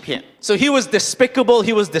来欺骗， So he was despicable,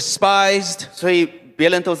 he was despised. 所以别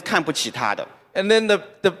人都是看不起他的。 And then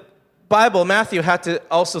the Bible, Matthew had to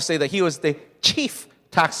also say that he was the chief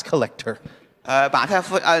tax collector. 马太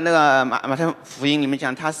福音里面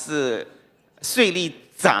讲他是税吏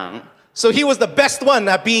长， So he was the best one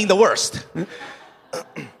at being the worst.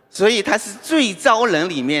 所以他是最糟人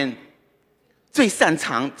里面最擅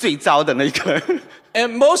长最糟的那个。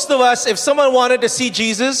 And most of us, if someone wanted to see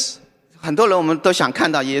Jesus, 很多人我们都想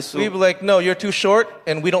看到耶稣， we'd be like, no, you're too short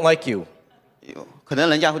and we don't like you. 可能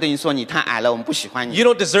人家会对你说你太矮了，我们不喜欢你， You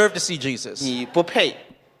don't deserve to see Jesus. 你不配。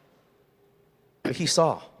 But he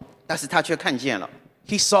saw. 但是他却看见了，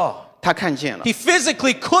 He saw. 他看见了， He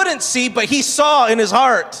physically couldn't see, but he saw in his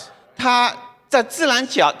heart. 他在自然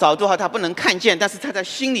角度上他不能看见，但是他在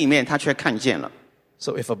心里面他却看见了。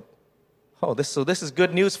 So this is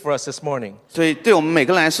good news for us this morning. 所以对我们每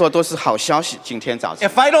个人来说都是好消息。今天早晨，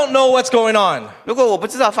 If I don't know what's going on, 如果我不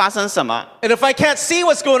知道发生什么， and if I can't see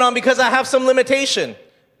what's going on because I have some limitation,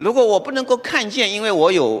 如果我不能够看见，因为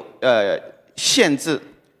我有限制，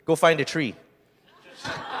 go find a tree.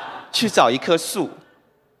 去找一棵树。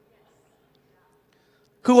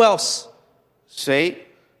 Who else? 谁？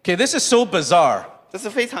 Okay, this is so bizarre. 这是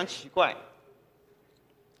非常奇怪。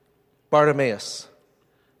 Bartimaeus,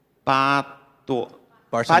 巴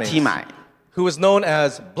提买， who was known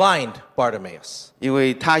as blind Bartimaeus. 因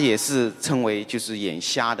为他也是称为就是眼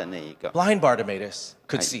瞎的那一个， Blind Bartimaeus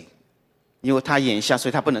could see. 因为他眼瞎，所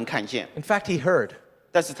以他不能看见， In fact, he heard.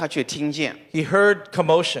 但是他却听见， He heard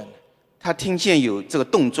commotion, 他听见有这个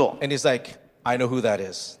动作， and he's like, I know who that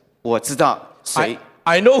is. 我知道谁，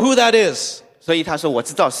 I know who that is. 所以他说我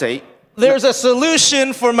知道谁， There's a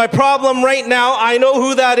solution for my problem right now. I know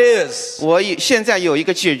who that is. 现在有一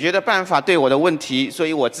个解决的办法对我的问题，所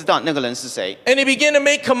以我知道那个人是谁。 And he began to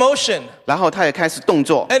make commotion. 然后他也开始动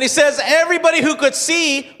作， And he says everybody who could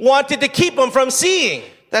see wanted to keep him from seeing.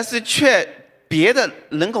 但是却别的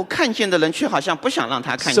能够看见的人却好像不想让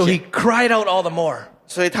他看 So he 见， cried out all the more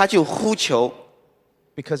所以他就呼求，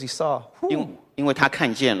 because he saw, 因为他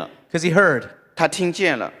看见了， because he heard. 他听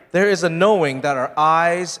见了。 There is a knowing that our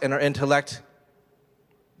eyes and our intellect,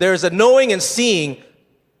 there is a knowing and seeing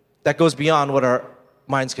that goes beyond what our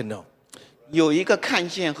minds can know. 有一个看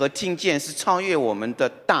见和听见是超越我们的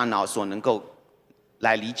大脑所能够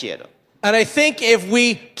来理解的。 And I think if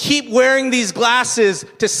we keep wearing these glasses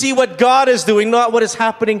to see what God is doing, not what is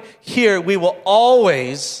happening here, we will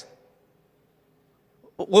always,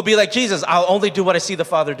 we'll be like Jesus, I'll only do what I see the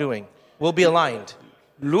Father doing. We'll be aligned.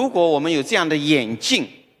 如果我们有这样的眼镜，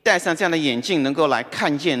戴上这样的眼镜，能够来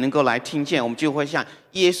看见，能够来听见，我们就会像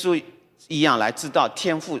耶稣一样来知道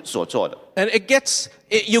天父所做的。 And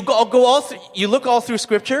you look all through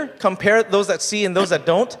Scripture, compare those that see and those that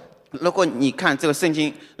don't. 如果你看这个圣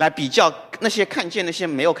经来比较那些看见那些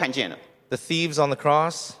没有看见的， The thieves on the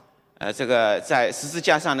cross, 这个在十字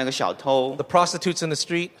架上那个小偷， the prostitutes in the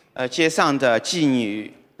street, 街上的妓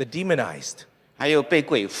女， the demonized. 还有被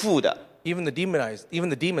鬼附的， Even the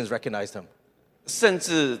demons recognized him. 甚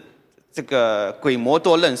至这个鬼魔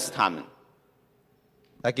都认识他们，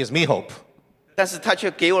 That gives me hope. 但是他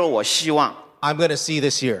却给了我希望。 I'm going to see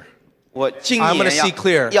this year. 我今 I'm 年 gonna see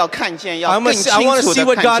clear. 要看见，要 I 更 want 清 to 楚 see 的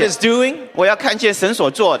what 看 God is 见。 doing. 我要看见神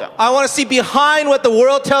所做的， I want to see behind what the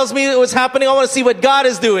world tells me was happening. I want to see what God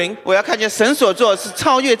is doing. 我要看见神所做是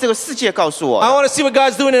超越这个世界告诉我 I 的， want to see what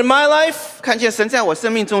God's doing in my life. 看见神在我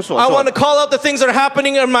生命中所 I 做 want to 的， call out the things that are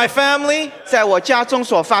happening in my family. 在我家中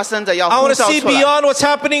所发生的要 I 呼 want to 召 see 出来， beyond what's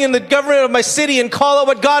happening in the government of my city and call out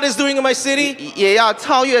what God is doing in my city 也要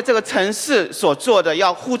超越这个城市所做的，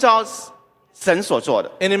要呼召神所做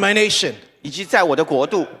的， and in my nation. 以及在我的国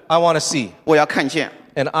度， I want to see. 我要看见，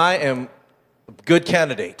 And I am a good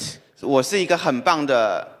candidate. 我是一个很棒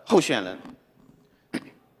的候选人。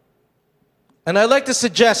 And I'd like to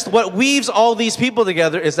suggest what weaves all these people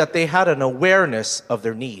together is that they had an awareness of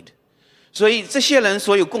their need. 所以这些人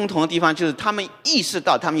所有共同的地方，就是他们意识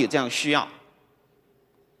到他们有这样的需要。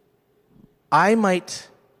I might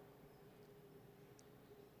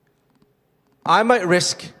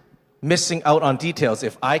risk missing out on details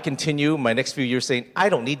if I continue my next few years saying, I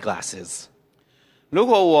don't need glasses. 如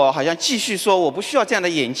果我好像继续说我不需要这样的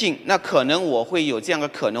眼镜，那可能我会有这样的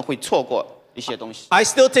可能会错过一些东西。I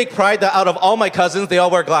still take pride that out of all my cousins, they all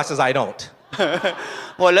wear glasses, I don't.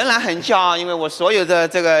 我仍然很骄傲，因为我所有的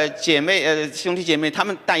这个兄弟姐妹，他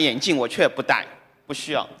们戴眼镜，我却不戴，不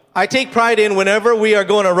需要。I take pride in whenever we are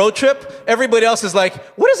going on a road trip, everybody else is like,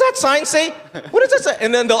 what does that sign say? What does that say?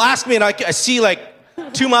 And then they'll ask me, and I see like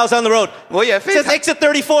 2 miles down the road. 我也 It 非 says 常 exit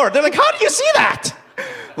 34. They're like, how do you see that?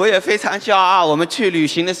 我也非常骄傲。我们去旅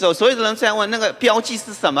行的时候，所有的人在问那个标记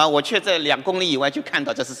是什么，我却在2公里以外就看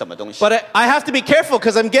到这是什么东西。 But I have to be careful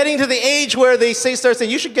because I'm getting to the age where they start saying,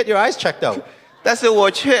 you should get your eyes checked out. 但是我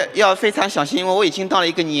却要非常小心，因为我已经到了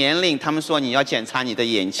一个年龄，他们说你要检查你的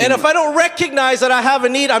眼睛 And。if I don't recognize that I have a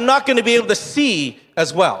need, I'm not going to be able to see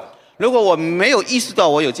as well. 如果我没有意识到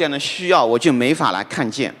我有这样的需要，我就没法来看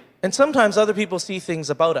见。 And sometimes other people see things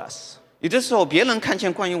about us 有的时候别人看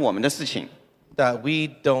见关于我们的事情， that we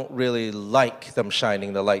don't really like them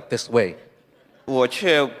shining the light this way. 我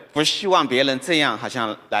却不希望别人这样好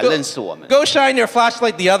像来认识我们。 Go shine your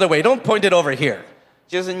flashlight the other way. Don't point it over here.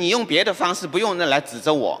 就是你用别的方式，不用来指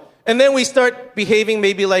着我。 And then we start behaving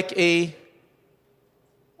maybe like a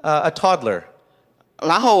toddler.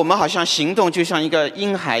 然后我们好像行动就像一个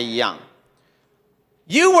婴孩一样，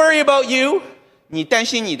 You worry about you, 你担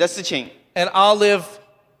心你的事情， and I'll live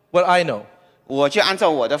what I know. 我就按照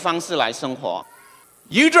我的方式来生活。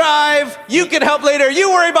 You drive, you can help later, you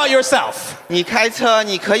worry about yourself. 你开车，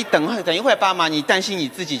你可以等一会爸妈，你担心你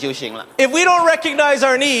自己就行了。 If we don't recognize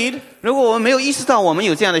our need, 如果我们没有意识到我们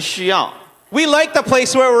有这样的需要， we like the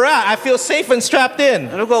place where we're at. I feel safe and strapped in.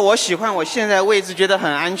 如果我喜欢我现在的位置，觉得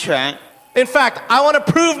很安全， In fact, I want to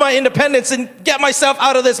prove my independence and get myself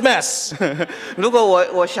out of this mess. 如果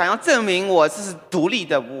我想要证明我是独立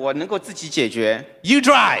的，我能够自己解决， You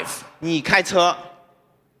drive, 你开车。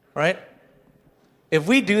 right? If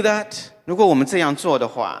we do that, 如果我们这样做的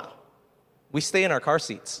话， we stay in our car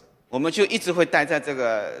seats, 我们就一直会待在right?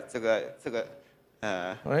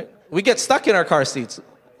 We get stuck in our car seats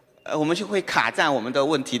我们就会卡在我们的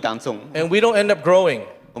问题当中， and we don't end up growing.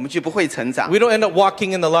 我们就不会成长， We don't end up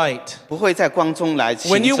walking in the light. 不会在光中来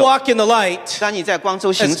When 行 you 走。 walk in the light, 当你在光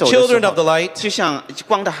中行 as 走的时 children of the 候， light, 就像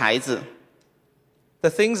光的孩子， the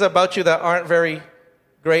things about you that aren't very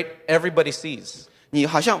great, everybody sees. 你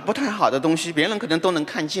好像不太好的东西，别人可能都能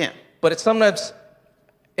看见， But sometimes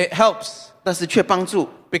it helps 但是却帮助，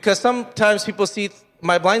 because sometimes people see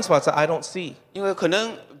my blind spots that I don't see. 因为可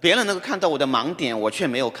能别人能够看到我的盲点，我却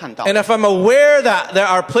没有看到。 And if I'm aware that there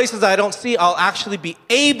are places I don't see, I'll actually be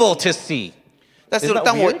able to see. 但是 Isn't that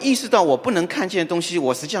当我 weird? 意识到我不能看见的东西，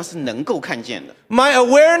我实际上是能够看见的。 My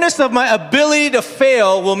awareness of my ability to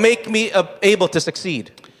fail will make me able to succeed.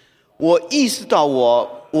 我意识到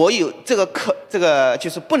我有这个就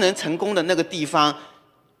是不能成功的那个地方，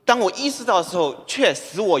当我意识到的时候，却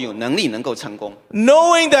使我有能力能够成功。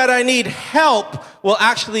 Knowing that I need help will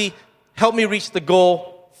actually help me reach the goal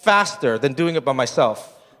faster than doing it by myself.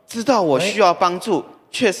 知道我需要帮助，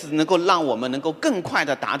确实能够让我们能够更快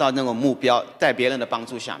的达到那个目标，在别人的帮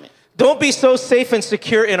助下面。 Don't be so safe and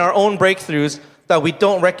secure in our own breakthroughs that we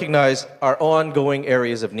don't recognize our ongoing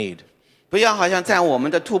areas of need. 不要好像在我们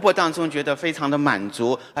的突破当中觉得非常的满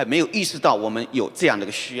足，没有意识到我们有这样的一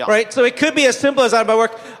个需要。 Right? So it could be as simple as at my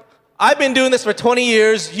work. I've been doing this for 20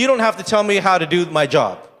 years. You don't have to tell me how to do my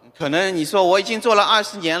job. 可能你说我已经做了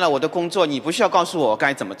20年了，我的工作你不需要告诉我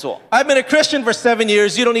该怎么做。 I've been a Christian for 7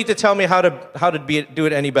 years. You don't need to tell me how to do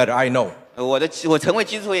it any better. I know. 我成为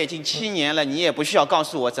基督徒也已经7年了，你也不需要告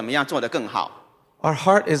诉我怎么样做得更好。 Our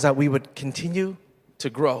heart is that we would continue to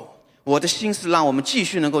grow, 我的心是让我们继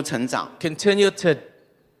续能够成长， continue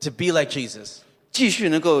to be like Jesus, 继续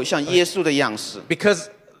能够像耶稣的样式， because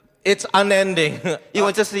it's unending. 因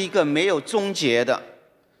为这是一个没有终结的。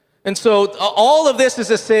 And so all of this is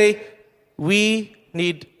to say we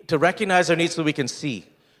need to recognize our needs so we can see.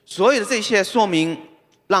 所有的这些说明，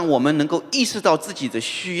让我们能够意识到自己的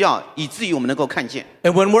需要，以至于我们能够看见。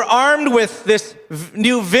 And when we're armed with this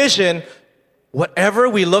new vision, whatever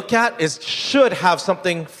we look at should have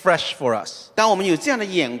something fresh for us. 当我们有这样的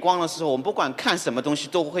眼光的时候，我们不管看什么东西，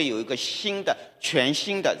都会有一个新的、全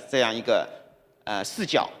新的这样一个视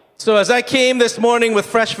角。 So as I came this morning with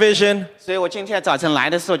fresh vision, 所以我今天早晨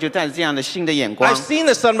来的时候，就带着这样的新的眼光 I've。seen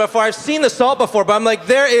the sun before, I've seen the salt before, but I'm like,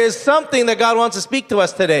 there is something that God wants to speak to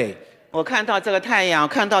us today. 我看到这个太阳，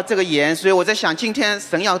看到这个盐，所以我在想，今天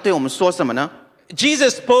神要对我们说什么呢？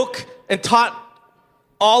 Jesus spoke and taught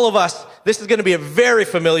all of us, this is going to be a very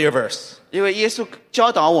familiar verse. 因为耶稣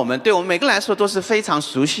教导我们，对我们每个人来说都是非常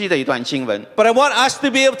熟悉的一段经文。 But I want us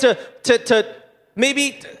to be able to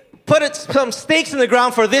maybe put some stakes in the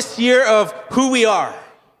ground for this year of who we are.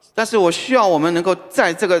 但是我需要我们能够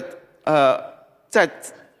在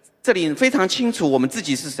这里非常清楚我们自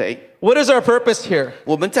己是谁， What is our purpose here?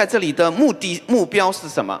 我们在这里的目标是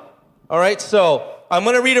什么？ All right, so I'm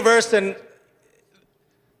going to read a verse, and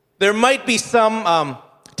there might be some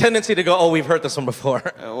tendency to go, oh, we've heard this one before.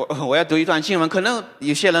 我要读一段经文，可能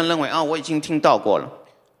有些人认为啊，我已经听到过了。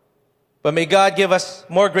 But may God give us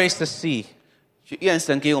more grace to see. 愿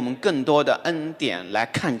神给我们更多的恩典来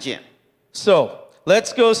看见。 So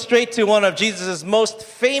let's go straight to one of Jesus' most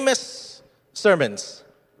famous sermons.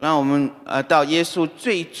 让我们到耶稣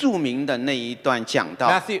最著名的那一段讲道，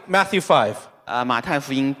 Matthew 5. 马太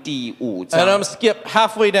福音第5 And I'm 章， skip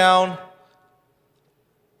halfway down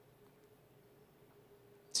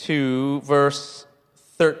to verse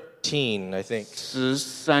 13, I think.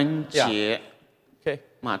 13节， Okay.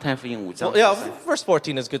 马太福音5章 Well,。yeah, verse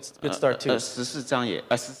 14 is good start too.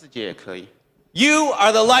 14节也可以。 You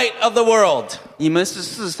are the light of the world. 你们是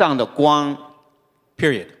世上的光，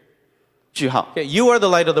 Period. 句号。 Okay, you are the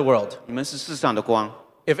light of the world. 你们是世上的光。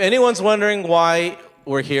 If anyone's wondering why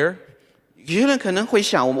we're here, 有些人可能会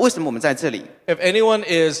想，为什么我们在这里？ if anyone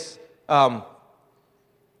is,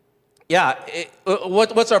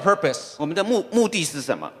 what's our purpose? 我们的目的是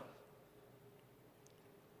什么？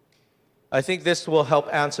 I think this will help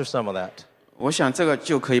answer some of that. 我想这个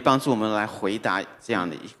就可以帮助我们来回答这样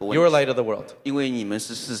的一个问 You are 题。 light of the world. 因为你们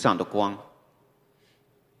是世上的光。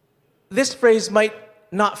 This phrase might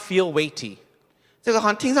not feel weighty, 这个好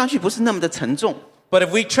像听上去不是那么的沉重， but if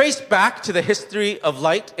we trace back to the history of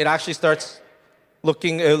light, it actually starts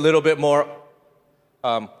looking a little bit more,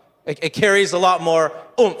 it carries a lot more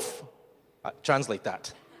oomph. Translate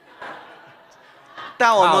that.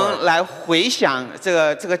 当我们来回想这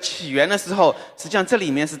个起源的时候，实际上这里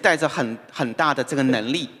面是带着很大的这个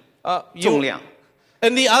能力、重量。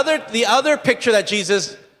 And the other picture that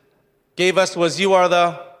Jesus gave us was you are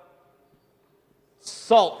the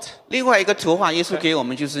salt. 另外一个图画，耶稣给我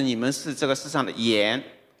们就是你们是这个世上的盐。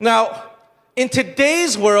 Now, in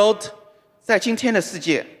today's world, 在今天的世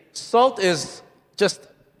界， salt is just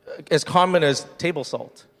as common as table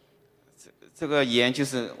salt. 这个盐就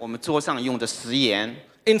是我们桌上用的食盐。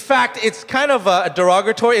 In fact, it's kind of a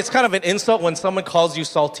derogatory, it's kind of an insult when someone calls you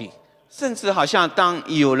salty. 甚至好像当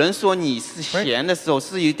有人说你是咸的时候，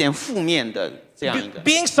是有点负面的这样一个。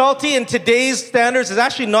 Being salty in today's standards is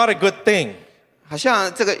actually not a good thing. 好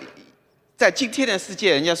像这个在今天的世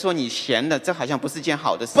界，人家说你咸的，这好像不是件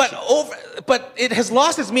好的事情。 But it has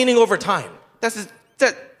lost its meaning over time. 但是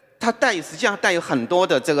它实际上带有很多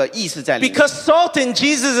的这个意识在里面。 Because salt in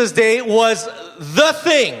Jesus' day was the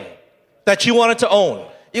thing that you wanted to own.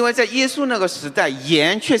 因为在耶稣那个时代，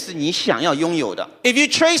盐却是你想要拥有的。 If you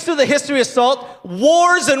trace through the history of salt,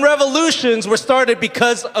 wars and revolutions were started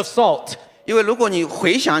because of salt. 因为如果你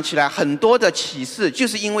回想起来，很多的启示就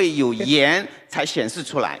是因为有盐才显示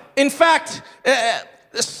出来。 In fact,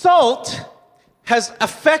 salt has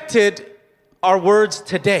affected our words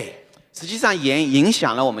today. 实际上，盐影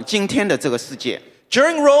响了我们今天的这个世界。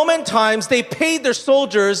 During Roman times, they paid their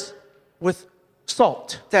soldiers with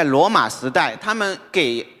salt. 在罗马时代，他们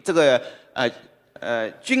给这个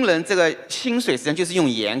军人这个薪水，实际上就是用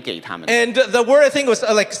盐给他们。 And the word I think was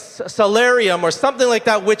like salarium or something like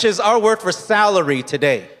that, which is our word for salary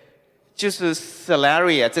today. 就是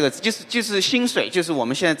salary 这个就是薪水，就是我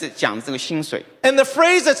们现在在讲的这个薪水。 And the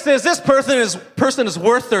phrase that says this person is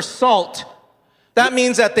worth their salt, that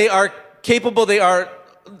means that they are capable, they are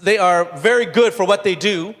very good for what they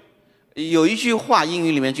do. 有一句话英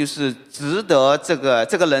语里面就是值得这个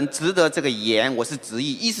人值得这个盐，我是直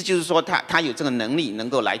译，意思就是说他有这个能力能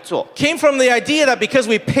够来做。 Came from the idea that because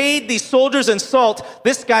we paid these soldiers in salt,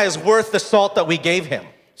 this guy is worth the salt that we gave him.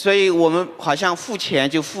 所以我们好像付钱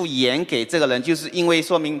就付盐给这个人，就是因为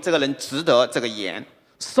说明这个人值得这个盐。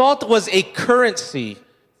 Salt was a currency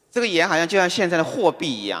这个盐好像就像现在的货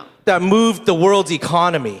币一样， that moved the world's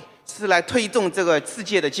economy. 是来推动这个世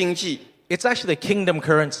界的经济。 It's actually a kingdom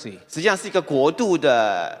currency. 实际上是一个国度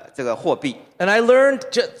的这个货币。 And I learned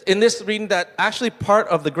just in this reading that actually part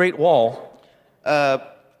of the Great Wall, the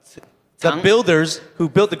所 builders who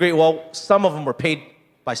built the Great Wall, some of them were paid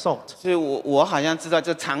by salt. 以我好像知道，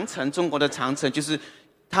这长城，中国的长城，就是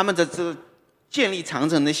他们的这个建立长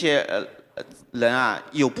城那些人啊，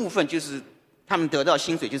有部分就是他们得到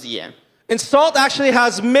薪水就是盐。 And salt actually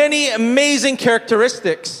has many amazing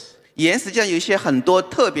characteristics. 盐实际上有一些很多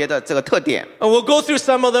特别的这个特点， And we'll go through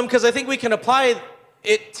some of them because I think we can apply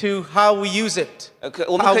it to how we use it,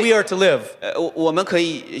 我们 how 可 we 以 are to live. 我们可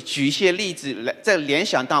以举一些例子来，再联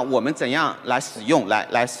想到我们怎样来使用、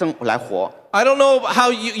来活。I don't know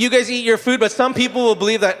how you guys eat your food, but some people will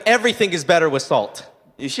believe that everything is better with salt.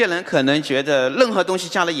 有些人可能觉得任何东西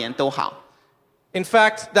加了盐都好。 In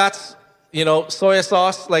fact, that's, soy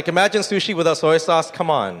sauce. Like imagine sushi without soy sauce.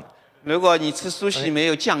 Come on. 如果你吃苏西没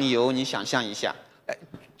有酱油，你想象一下，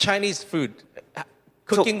 Chinese food,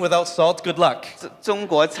 cooking without salt, good luck. 中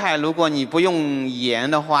国菜如果你不用盐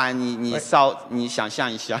的话，你想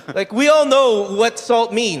象一下。 Like we all know what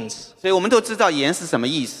salt means. 所以我们都知道盐是什么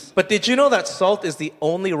意思。 But did you know that salt is the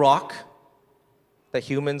only rock that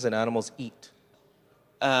humans and animals eat?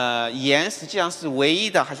 盐实际上是唯一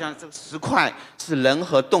的，好像这个石块是人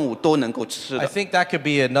和动物都能够吃 I 的。 think that could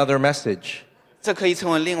be another message. 这可以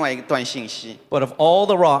成为另外一段信息。 But of all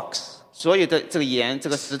the rocks, 所有的这个盐，这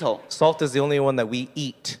个石头， salt is the only one that we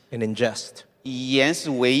eat and ingest. 盐是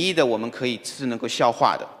唯一的我们可以吃、能够消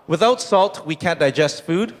化的。 Without salt, we can't digest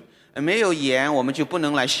food. 没有盐，我们就不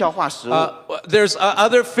能来消化食物。 There's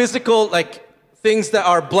other physical things that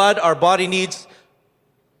our blood, our body needs.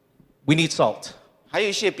 We need salt. 还有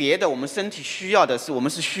一些别的，我们身体需要的是，我们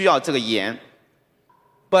是需要这个盐。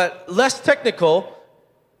 But less technical,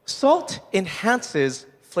 salt enhances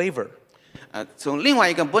flavor. 从另外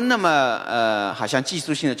一个不那么好像技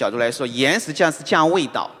术性的角度来说，盐实际上是加味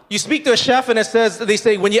道。 You speak to a chef and they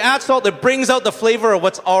say when you add salt, it brings out the flavor of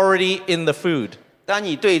what's already in the food. 当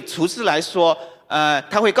你对厨师来说，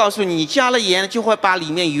他会告诉你，你加了盐就会把里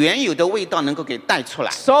面原有的味道能够给带出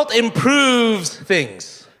来。 Salt improves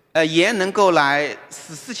things. 盐能够来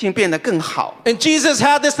使事情变得更好。 And Jesus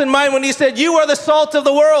had this in mind when he said, "You are the salt of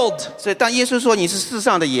the world. 所以当耶稣说你是世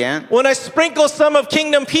上的盐， When I sprinkle some of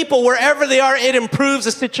kingdom people wherever they are, it improves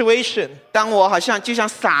the situation." 当我好像就像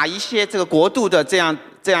撒一些这个国度的这样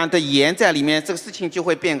的盐在里面，这个事情就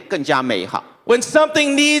会变更加美好。 When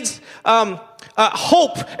something needs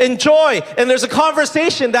hope and joy, and there's a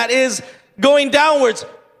conversation that is going downwards,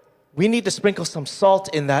 we need to sprinkle some salt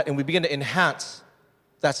in that, and we begin to enhance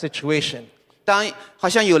that situation. 当好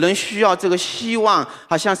像有人需要这个希望，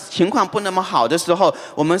好像情况不那么好的时候，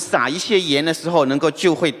我们撒一些盐的时候，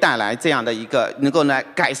就会带来这样的一个，能够来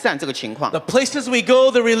改善这个情况。 The places we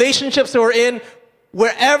go, the relationships that we're in,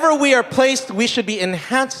 wherever we are placed, we should be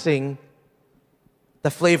enhancing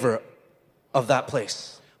the flavor of that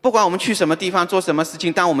place. 不管我们去什么地方做什么事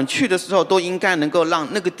情，当我们去的时候，都应该能够让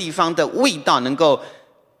那个地方的味道能够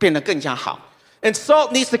变得更加好。 And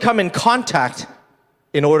salt needs to come in contact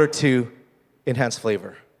in order to enhance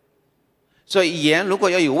flavor. 所以盐如果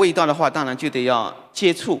要有味道的话，当然就得要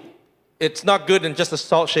接触， It's not good in just a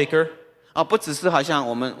salt shaker. 不只是好像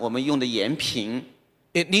我们用的盐瓶，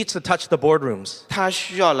 It needs to touch the boardrooms. 它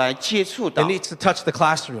需要来接触 It 到， needs to touch the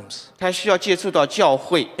classrooms. 它需要接触到教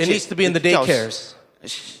会， It needs to be in the 教室 daycares.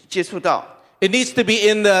 接触到， It needs to be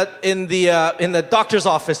in the doctor's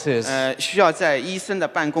offices. 需要在医生的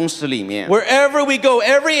办公室里面。 Wherever we go,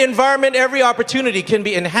 every environment, every opportunity can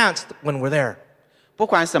be enhanced when we're there. 不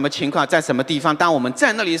管什么情况，在什么地方，当我们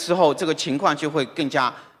在那里的时候，这个情况就会更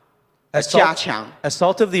加 As 加 salt, 强。 as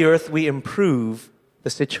salt of the earth, we improve the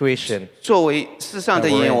situation. 作为世上的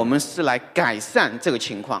That we're 盐， in. 我们是来改善这个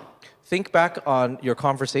情况。 Think back on your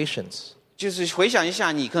conversations. 就是回想一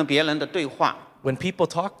下你跟别人的对话， When people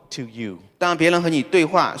talk to you, 当别人和你对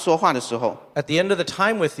话说话的时候， at the end of the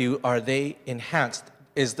time with you, are they enhanced?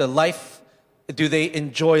 Do they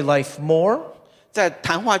enjoy life more? 在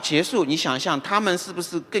谈话结束，你想象他们是不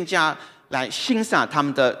是更加来欣赏他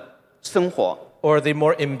们的生活， Or are they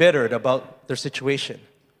more embittered about their situation?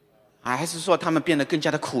 还是说他们变得更加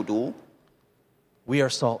的苦毒？ We are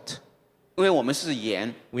salt. 因为我们是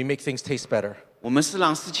盐， We make things taste better. 我们是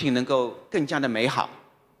让事情能够更加的美好。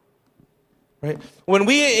 Right? When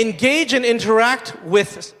we engage and interact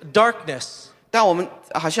with darkness, 当我们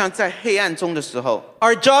好像在黑暗中的时候，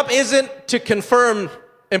 our job isn't to confirm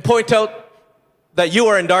and point out that you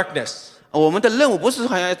are in darkness. 我们的任务不是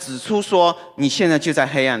好像要指出说你现在就在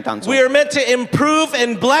黑暗当中 We，are meant to improve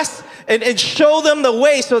and bless and show them the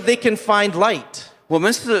way so they can find light. 我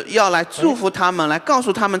们是要来祝福他们，来告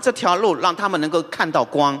诉他们这条路，让他们能够看到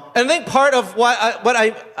光。 And I think part of what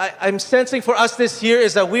I'm sensing for us this year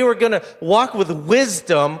is that we were going to walk with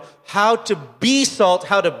wisdom how to be salt,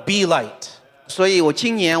 how to be light. 所以我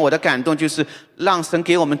今年我的感动就是让神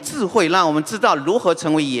给我们智慧，让我们知道如何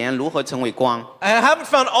成为盐，如何成为光。 I haven't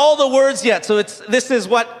found all the words yet, so this is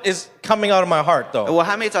what is coming out of my heart, though. 我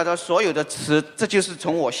还没找到所有的词，这就是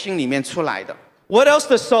从我心里面出来的。 What else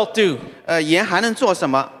does salt do? 盐还能做什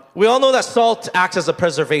么？ We all know that salt acts as a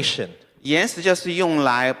preservation, 盐实际上是用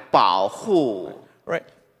来保护。 right?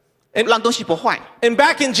 让东西不坏。 And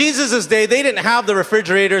back in Jesus' day, they didn't have the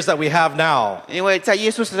refrigerators that we have now, 因为在耶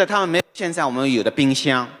稣时代，他们没有现在我们有的冰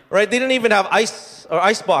箱， right? They didn't even have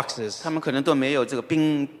ice boxes. 他们可能都没有这个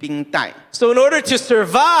冰袋。 So in order to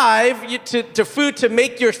survive, to food to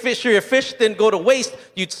make your fish didn't go to waste,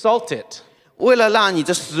 you'd salt it. 为了让你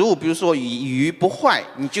的食物，比如说鱼不坏，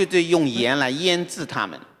你就得用盐来腌制它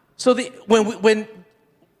们。 So when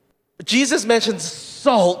Jesus mentions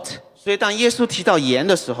salt, 所以当耶稣提到盐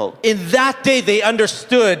的时候， in that day they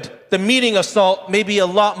understood the meaning of salt maybe a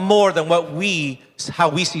lot more than how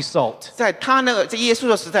we see salt. 在耶稣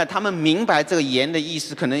的时代，他们明白这个盐的意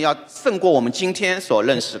思，可能要胜过我们今天所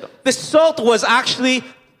认识的。 The salt was actually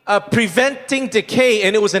preventing decay,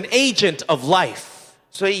 and it was an agent of life.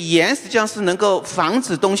 所以盐实际上是能够防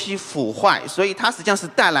止东西腐坏，所以它实际上是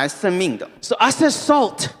带来生命的。 So us as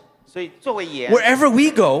salt, 所以作为盐， wherever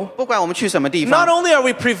we go, 不管我们去什么地 not 方， only are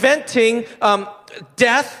we preventing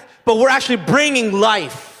death, but we're actually bringing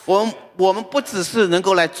life. 我们不只是能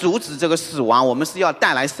够来阻止这个死亡，我们是要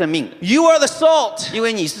带来生命的。 You are the salt. 因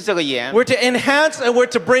为你是这个盐， We're to enhance and we're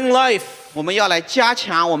to bring life. 我们要来加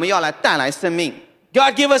强，我们要来带来生命。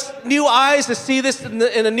 God give us new eyes to see this in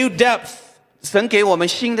a new depth. 神给我们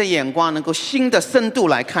新的眼光，能够新的深度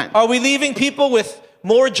来看， Are we leaving people with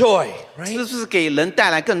more joy? 是不是给人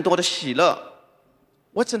带来更多的喜乐？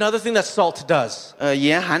 What's another thing that salt does?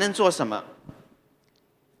 盐还能做什么？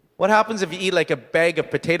 What happens if you eat like a bag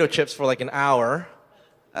of potato chips for like an hour?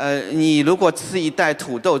 你如果吃一袋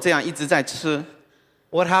土豆，这样一直在吃，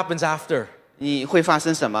 What happens after? 你会发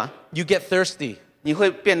生什么？ You get thirsty. 你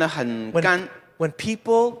会变得很干。 When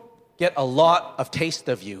people get a lot of taste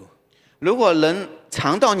of you, 如果人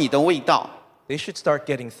尝到你的味道， they should start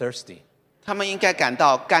getting thirsty. 他们应该感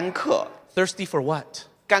到干渴。 Thirsty for what?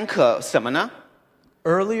 干渴什么呢？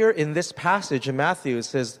 Earlier in this passage in Matthew, it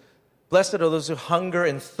says, Blessed are those who hunger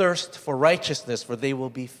and thirst for righteousness, for they will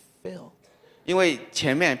be filled. 因为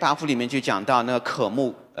前面八福里面就讲到那个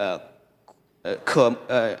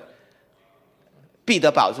必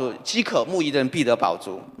得饱足，饥渴慕义的人必得饱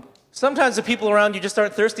足。 Sometimes the people around you just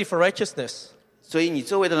start thirsty for righteousness, 所以你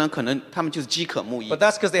周围的人可能他们就是饥渴慕义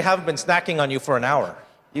but，that's because they haven't been snacking on you for an hour.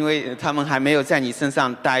 因为他们还没有在你身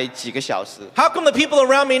上待几个小时。 How come the people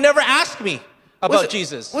around me never ask me about 为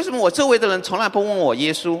Jesus? 什么我周围的人从来不问我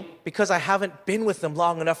耶稣？ Because I haven't been with them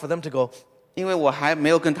long enough for them to go, 因为我还没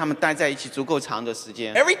有跟他们待在一起足够长的时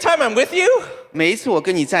间。 every time I'm with you, 每一次我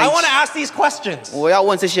跟你在 I 一 want to 起， ask these questions. 我要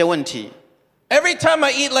问这些问题。 Every time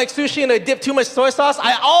I eat like sushi and I dip too much soy sauce,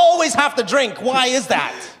 I always have to drink. Why is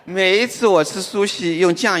that? 每一次我吃苏西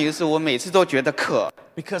用酱油时，我每次都觉得渴，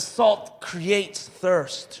 Because salt creates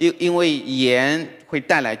thirst. 因为盐会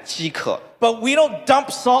带来饥渴。 But we don't dump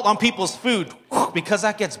salt on people's food because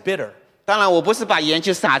that gets bitter. 当然，我不是把盐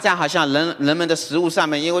就撒在好像人们的食物上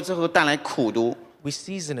面，因为这会带来苦毒。 We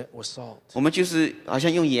season it with salt. 我们就是好像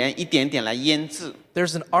用盐一点点来腌制，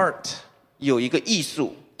 There's an art 有一个艺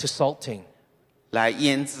术 to salting. 来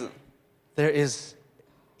腌制， There is,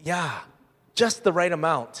 just the right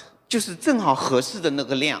amount. 就是正好合适的那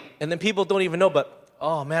个量。 And then people don't even know, but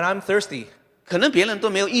oh man, I'm thirsty. 可能别人都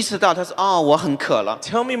没有意识到，他说：“哦，我很渴了。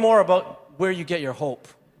 Tell me more about where you get your hope. ”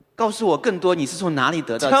告诉我更多，你是从哪里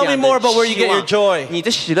得到这 Tell 样 me more 的 about where you 希 get your 望？ joy. 你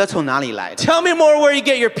的喜乐从哪里来的？ Tell me more where you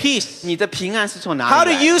get your peace. 你的平安是从哪 How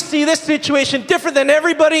里 do 来的？ you see this situation different than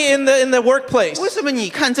everybody in the workplace? 为什么你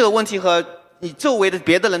看这个问题和你周围的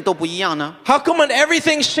别的人都不一样呢？ How come when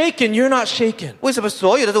everything's shaken, you're not shaken? 为什么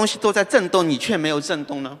所有的东西都在震动，你却没有震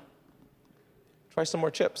动呢？ Try some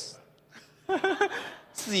more chips.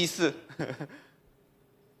 试一试，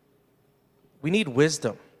 We need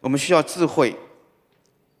wisdom. 我们需要智慧。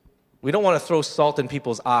 We don't want to throw salt in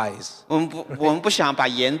people's eyes. 我们不想把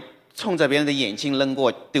盐冲着别人的眼睛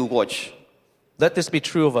丢过去， Let this be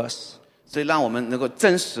true of us. 所以让我们能够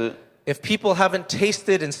真实。 If people haven't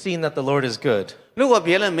tasted and seen that the Lord is good, 如果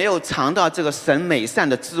别人没有尝到这个神美善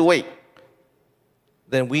的滋味，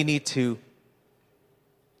 then we need to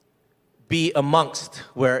be amongst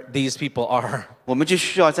where these people are. 我们就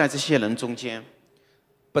需要在这些人中间。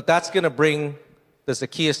 But that's going to bring the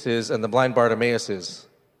Zacchaeuses and the blind Bartimaeuses.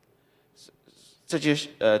 这就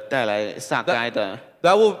带来撒该的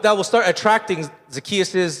That will start attracting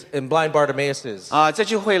Zacchaeuses and blind Bartimaeuses. 这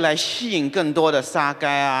就会来吸引更多的撒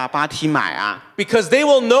该啊、巴提买啊， Because they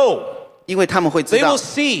will know, 因为他们会知 they 道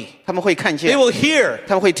will，see, 他们会看 they 见， will hear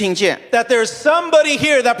他们会听见， that there's somebody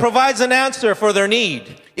here that provides an answer for their need.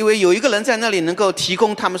 因为有一个人在那里能够提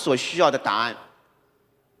供他们所需要的答案。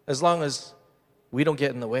 As long as we don't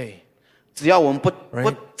get in the way. 只要我们不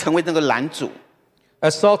Right. 成为那个拦阻，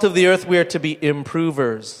 As salt of the earth, we are to be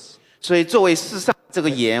improvers. 所以作为世上这个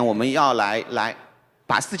盐，我们要来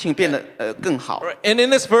把事情变得更好。 And in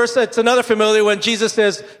this verse, it's another familiar when Jesus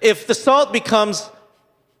says, if the salt becomes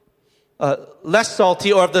less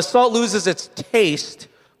salty, or if the salt loses its taste,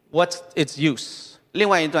 what's its use? 另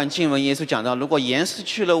外一段经文，耶稣讲到，如果盐失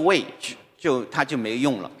去了味，它就没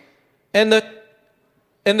用了。 And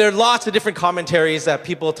there are lots of different commentaries that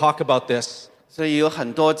people talk about this. 所以有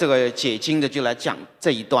很多这个解经的就来讲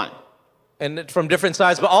这一段。 And from different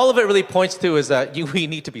sides, but all of it really points to is that we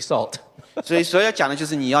need to be salt. 所以要讲的就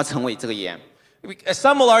是你要成为这个盐。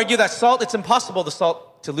 Some will argue that salt, it's impossible the salt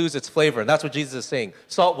to lose its flavor. And that's what Jesus is saying.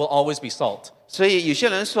 Salt will always be salt. 所以有些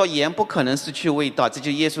人说盐不可能失去味道，这就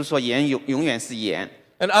耶稣说盐永远是盐。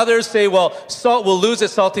 And others say, well, salt will lose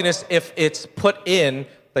its saltiness if it's put in,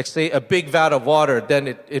 like say, a big vat of water,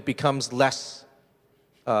 then it becomes less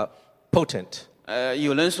potent.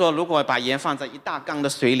 有人说如果把盐放在一大缸的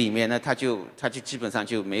水里面，那它就基本上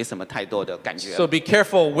就没什么太多的感觉了。 So be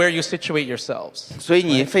careful where you situate yourselves. 所以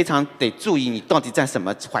你非常得注意你到底在什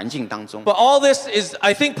么环境当中。 But all this is,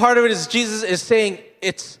 I think part of it is Jesus is saying,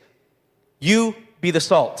 it's you be the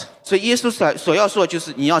salt. 所以耶稣所要说的就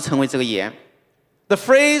是你要成为这个盐。 The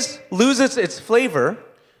phrase loses its flavor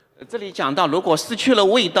这里讲到，如果失去了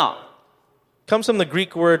味道， comes from the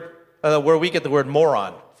Greek word where we get the word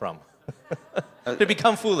moron from. To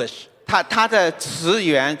become foolish. 它的词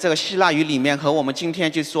源这个希腊语里面和我们今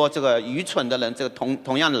天就说这个愚蠢的人这个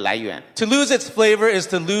同样的来源。 To lose its flavor is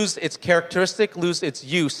to lose its characteristic, lose its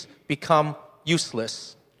use, become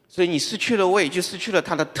useless. 所以你失去了味，就失去了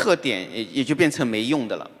它的特点，也就变成没用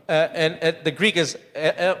的了。 And the Greek is,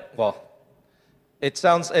 well, it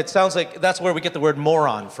sounds like that's where we get the word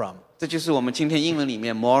moron from. 这就是我们今天英文里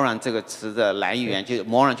面 moron 这个词的来源，就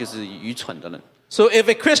moron 就是愚蠢的人。 So if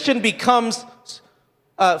a Christian becomes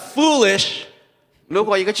foolish, 如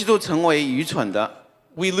果一个基督徒成为愚蠢的，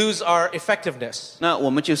 we lose our effectiveness, 那我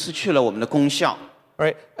们就失去了我们的功效。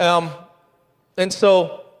 right? And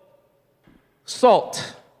so salt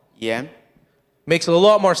盐， makes a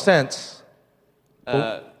lot more sense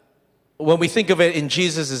when we think of it in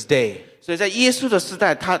Jesus' day. 所以在耶稣的时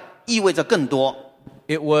代，它意味着更多。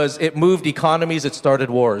 It moved economies, it started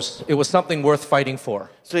wars. It was something worth fighting for.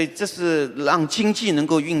 所以这是让经济能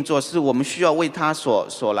够运作，是我们需要为它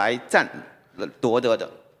所来夺得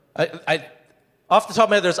的。 Off the top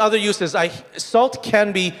of my head, there's other uses. Salt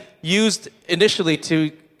can be used initially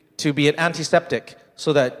to be an antiseptic,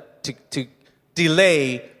 so that to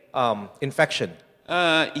delay infection.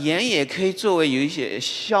 盐也可以作为有一些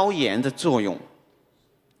消炎的作用。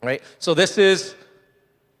 Right? So this is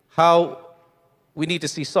how we need to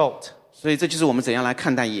see salt. 所以这就是我们怎样来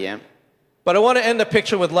看待盐。 But I want to end the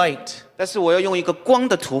picture with light. 但是我要用一个光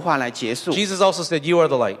的图画来结束， Jesus also said, "You are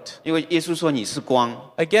the light." 因为耶稣说你是光。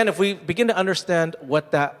 Again, if we begin to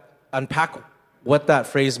unpack what that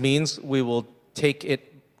phrase means, we will take it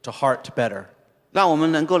to heart better. 让我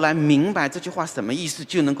们能够来明白这句话什么意思，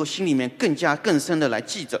就能够心里面更深的来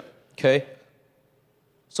记着。 Okay?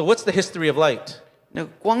 So what's the history of light? 那个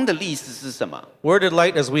光的历史是什么？ Where did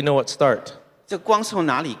light as we know it start? 这光是从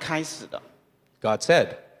哪里开始的？ God said,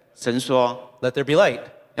 神说 "Let there be light."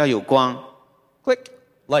 要有光， Click,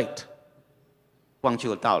 light. 光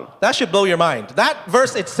就到了。 That should blow your mind. That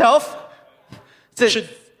verse itself 这 should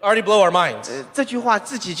already blow our minds. 这句话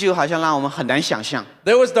自己就好像让我们很难想象，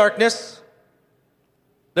 There was darkness.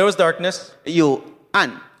 There was darkness. 有暗。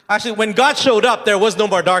 Actually, when God showed up, there was no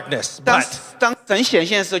more darkness. 当 But 当神显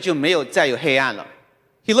现的时候，就没有再有黑暗了。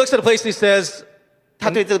 he looks at a place and he says, 他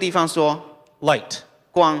对这个地方说 light,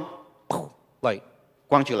 光， light.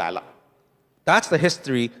 光就来了。 That's the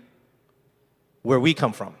history where we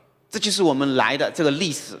come from. 这就是我们来的这个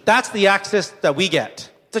历史， That's the access that we get.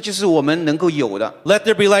 这就是我们能够有的。 Let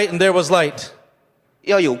there be light, and there was light.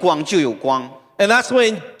 要有光就有光。 And that's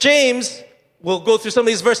when James, we'll go through some of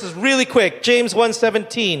these verses really quick. James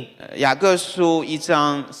 1:17. 雅各书1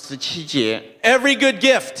章17节， Every good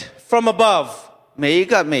gift from above 每一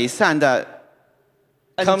个美善的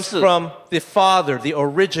恩 comes 赐 from the Father, the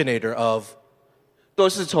originator of 都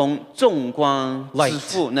是从众光之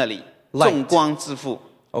父那里， Light 众光之父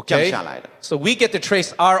降 Okay? 下来的。 So we get to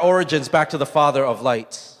trace our origins back to the Father of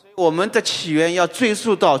lights. 我们的起源要追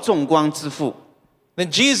溯到众光之父。 Then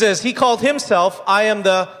Jesus, he called himself, I am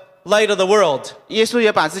the light of the world. 耶稣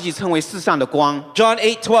也把自己称为世上的光。 John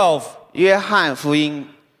 8:12. 约翰福音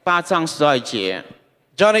8章12节，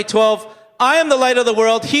 John 8:12. I am the light of the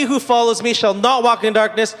world. He who follows me shall not walk in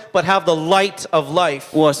darkness, but have the light of life.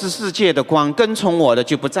 我是世界的光，跟从我的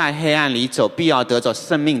就不在黑暗里走，必要得着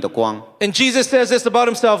生命的光。 And Jesus says this about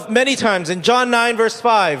himself many times in John 9, verse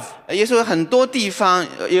 5. 耶稣有很多地方，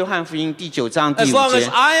约翰福音第9章第 As 5 long as 节，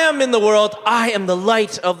 I am in the world, I am the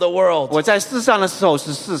light of the world. 我在世上的时候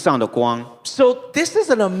是世上的光。 So this is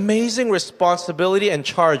an amazing responsibility and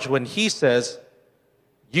charge when he says,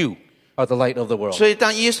 you are the light of the world. 所以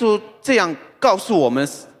当耶稣这样告诉我们，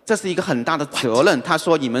这是一个很大的责任。他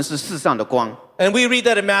说：“你们是世上的光。” And we read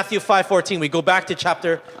that in Matthew 5:14. We go back to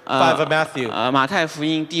chapter 5 of Matthew. 马太福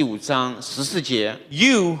音第5章14节，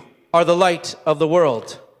 You are the light of the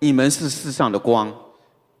world. 你们是世上的光。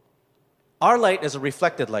 Our light is a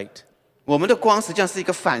reflected light. 我们的光实际上是一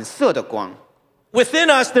个反射的光， Within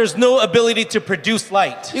us, there's no ability to produce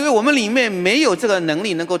light. 因为我们里面没有这个能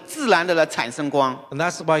力能够自然的来产生光。 And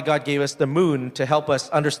that's why God gave us the moon to help us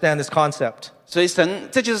understand this concept. 所以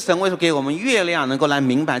这就是神为什么给我们月亮，能够来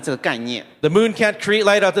明白这个概念。 The moon can't create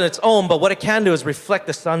light on its own, but what it can do is reflect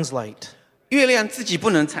the sun's light. 月亮自己不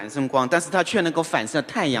能产生光，但是它却能够反射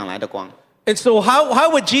太阳来的光。 And so how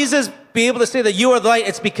would Jesus be able to say that you are the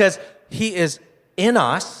light? It's because he is in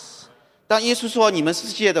us. 当耶稣说你们是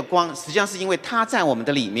世界的光，实际上是因为他在我们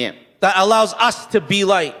的里面， That allows us to be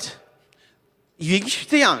light.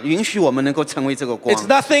 允许我们能够成为这个光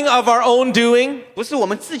It's，nothing of our own doing. 不是我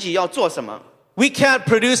们自己要做什么， We can't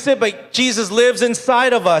produce it, but Jesus lives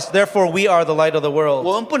inside of us. Therefore, we are the light of the world.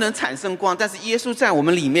 我们不能产生光，但是耶稣在我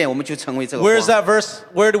们里面，我们就成为这个 Where's 光。 that verse?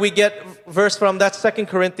 Where do we get verse from? That's 2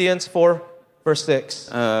 Corinthians 4, verse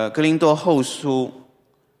 6. 哥林多后书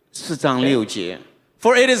4章6节，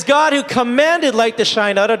 For it is God who commanded light to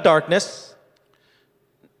shine out of darkness.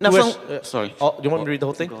 那 Who 分 has, sorry， oh, you want me to read the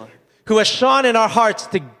whole thing? Go ahead. Who has shone in our hearts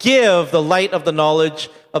to give the light of the knowledge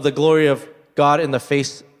of the glory of God in the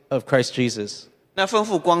face of Christ Jesus. 那吩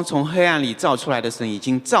咐光从黑暗里照出来的神，已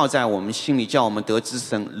经照在我们心里，叫我们得知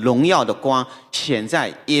神荣耀的光显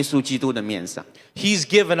在耶稣基督的面上。 He's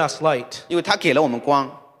given us light. 因为他给了我们光，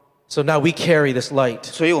 So now we carry this light.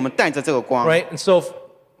 所以我们带着这个光。 Right? And so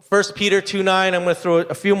 1 Peter 2:9, I'm going to throw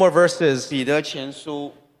a few more verses. 彼得前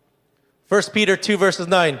书 1 Peter 2 verses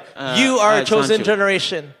 9. You are a chosen 9.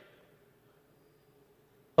 generation,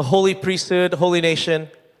 a holy priesthood, holy nation,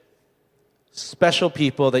 special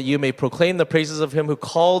people, that you may proclaim the praises of him who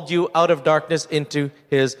called you out of darkness into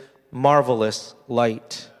his marvelous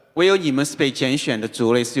light. 唯有你们是被拣选的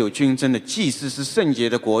族类，是有君尊的祭司，是圣洁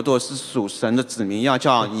的国度，是属神的子民，要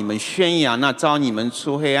叫你们宣扬那招你们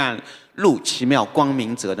出黑暗入奇妙光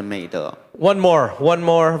明者的美德。 One more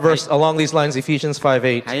verse along these lines, Ephesians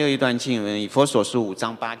 5:8. 还有一段经文，以弗所书5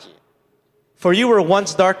章8节。 For you were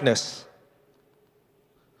once darkness.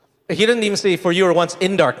 He didn't even say, for you were once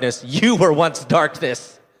in darkness. You were once darkness.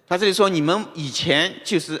 他这里说，你们以前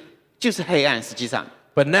就是黑暗，实际上，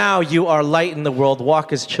 But now you are light in the world.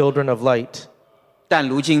 Walk as children of light. 但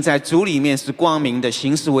如今在主里面是光明的，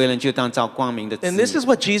行事为人就当照光明的子 And 民。 this is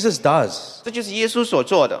what Jesus does. 这就是耶稣所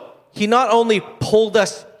做的。 He not only pulled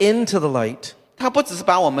us into the light 他不只是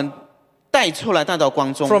把我们带出来，带到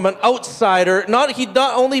光中， from an outsider, he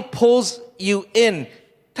not only pulls you in,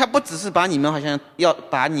 他不只是把你们好像要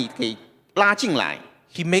把你给拉进来，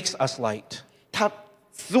 he makes us light. 他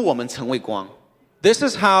使我们成为光。 This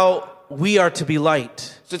is how we are to be light.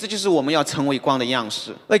 所以这就是我们要成为光的样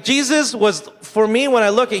式。 Like Jesus was, for me, when I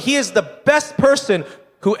look at, he is the best person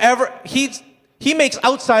who ever, he makes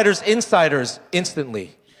outsiders insiders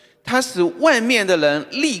instantly. 他使外面的人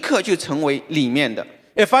立刻就成为里面的。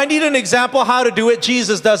 If I need an example how to do it,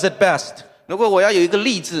 Jesus does it best. 如果我要有一个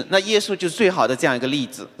例子，那耶稣就是最好的这样一个例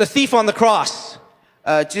子。 The thief on the cross,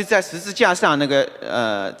 就是在十字架上那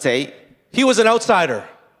个贼， he was an outsider.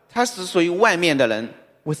 他是属于外面的人，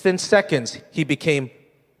 Within seconds, he became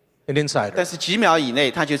an insider. 但是几秒以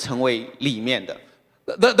内他就成为里面的。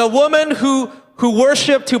 The woman who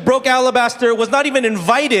worshipped, who broke alabaster, was not even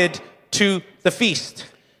invited to the feast.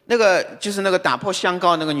 那个就是那个打破香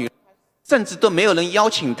膏那个女人，甚至都没有人邀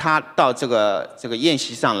请她到这个宴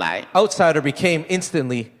席上来。 Outsider became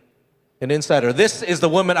instantly an insider. This is the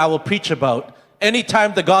woman I will preach about.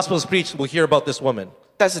 Anytime the gospel is preached, we'll hear about this woman.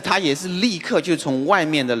 但是她也是立刻就从外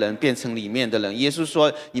面的人变成里面的人。耶稣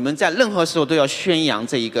说：“你们在任何时候都要宣扬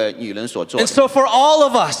这一个女人所做 And 的。 so for all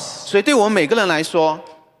of us, ”所以对我们每个人来说，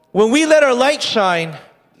 when we let our light shine,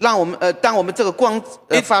 让我们当我们这个光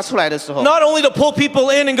发出来的时候， not only to pull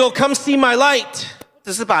people in and go, come see my light,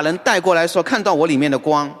 只是把人带过来说看到我里面的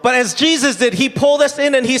光。 but as Jesus did, he pulled us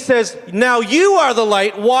in and he says, now you are the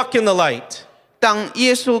light, walk in the light. 当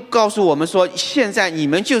耶稣告诉我们说，现在你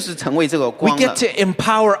们就是成为这个 we 光 get 了， to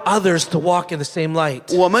empower others to walk in the same light.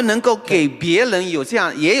 我们能够给别人也有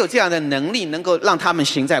这样的能力，能够让他们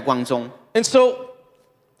行在光中。 And so,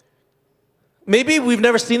 maybe we've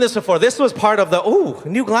never seen this before. This was part of the,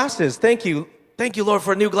 new glasses. Thank you. Thank you, Lord,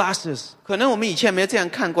 for new glasses. 可能我们以前没有这样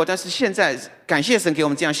看过，但是现在感谢神给我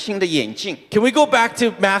们这样新的眼镜。 Can we go back to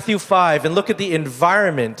Matthew 5 and look at the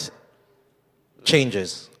environment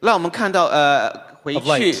changes? 让我们看到回 Of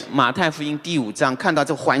去 light. 马太福音第5章，看到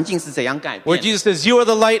这环境是怎样改 Where 变。 Jesus says, You are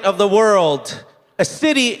the light of the world. A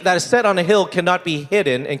city that is set on a hill cannot be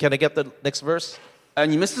hidden. And can I get the next verse?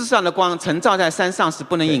 你们世上的光，晨照在山上是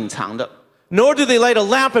不能隐藏的。 Nor do they light a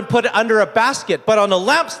lamp and put it under a basket, but on a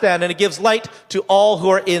lampstand, and it gives light to all who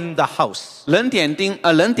are in the house. 人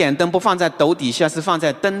点灯不放在斗底下，是放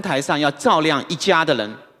在灯台上，要照亮一家的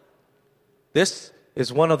人。 This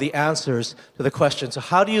is one of the answers to the question. So,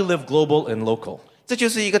 how do you live global and local? 这就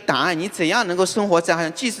是一个答案。你怎样能够生活在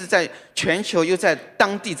既是在全球又在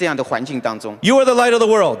当地这样的环境当中？ You are the light of the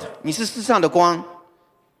world. 你是世上的光，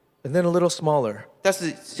 And then a little smaller, 但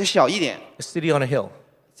是就小一点。 a city on a hill.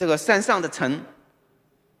 这个山上的城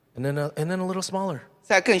And then a little smaller.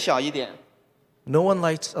 再更小一点， No one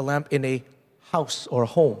lights a lamp in a house or a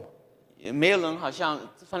home. 也没有人好像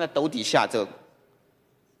放在斗底下。这个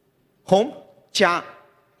Home, 家、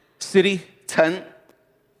 city, 城、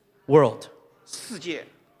 world. 世界，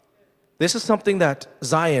 This is something that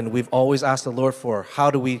Zion, we've always asked the Lord for. How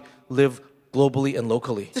do we live globally and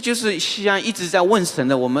locally? 这就是西安一直在问神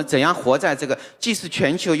的，我们怎样活在这个既是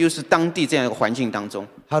全球又是当地这样一个环境当中？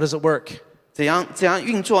 How does it work? 怎样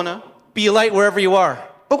运作呢？ Be a light wherever you are.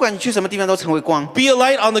 不管你去什么地方都成为光， Be a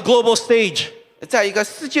light on the global stage. 在一个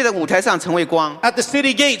世界的舞台上成为光， At the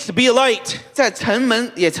city gates, be a light. 在城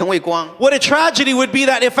门也成为光。 What a tragedy would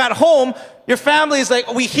be that if at home, your family is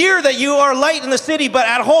like, we hear that you are light in the city, but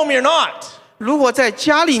at home you're not. 如果在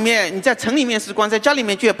家里面，你在城里面是光，在家里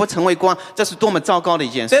面却不成为光，这是多么糟糕的一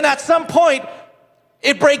件事。 Then at some point,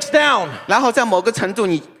 it breaks down. 然后在某个程度，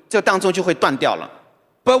你这当中就会断掉了。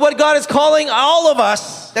 But what God is calling all of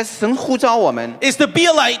us 但是神呼召我们 is to be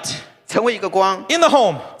a light 成为一个光， in the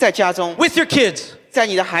home, 在家中， with your kids, 在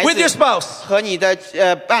你的孩 with your 子 spouse, 和你的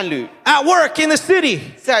伴侣， at work, in the city,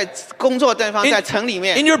 在工作地方， in, 在城里 in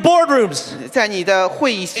面， your boardrooms, 在你的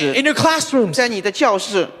会议室， in your classrooms. 在你的教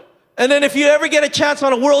室。 And then if you ever get a chance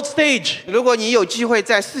on a world stage 如果你有机会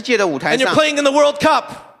在世界的舞台 and you're 上， playing in the World Cup,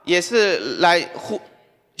 也是来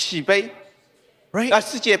洗杯 right?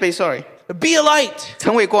 世界杯 ，sorry， Be a light.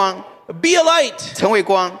 成为光， Be a light. 成为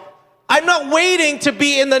光。 I'm not waiting to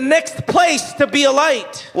be in the next place to be a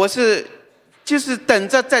light. 我就是等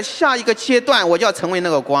着在下一个阶段，我就要成为那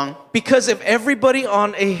个光。 Because if everybody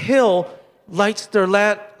on a hill lights their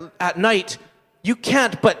lamp at night, you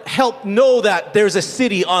can't but help know that there's a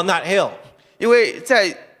city on that hill. 因为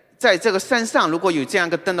在这个山上，如果有这样一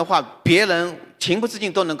个灯的话，别人情不自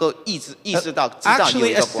禁都能够意识到，知道有 Actually,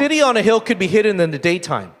 一 a 个光。 city on a hill could be hidden in the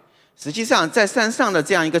daytime. 实际上，在山上的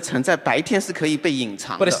这样一个城，在白天是可以被隐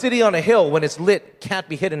藏 But a 的。 city on a hill, when it's lit, can't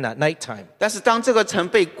be hidden at nighttime. 但是当这个城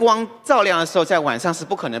被光照亮的时候，在晚上是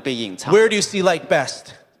不可能被隐藏。 Where do you see light best?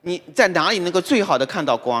 你在哪里能够最好的看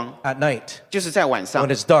到光？ At night, 就是在晚上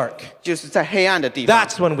when，it's dark. 就是在黑暗的地方。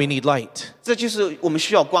 That's when we need light. 这就是我们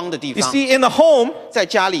需要光的地 You 方。 see, in the home, 在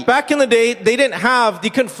家里， back in the day, they didn't have, you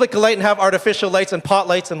couldn't flick a light and have artificial lights and pot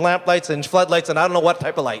lights and lamp lights and floodlights and I don't know what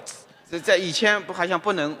type of lights. 在以前好像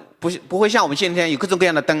不会像我们现在有各种各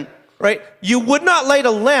样的灯。 Right? You would not light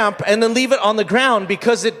a lamp and then leave it on the ground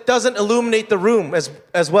because it doesn't illuminate the room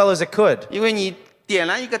as well as it could. 因为你点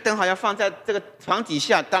燃一个灯，好像放在这个床底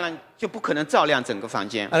下，当然就不可能照亮整个房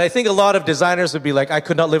间。 And I think a lot of designers would be like, I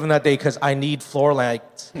could not live in that day because I need floor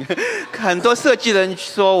lights. 很多设计人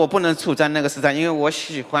说我不能处在那个时代，因为我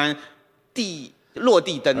喜欢落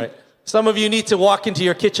地灯。 Right? Some of you need to walk into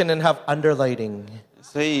your kitchen and have underlighting.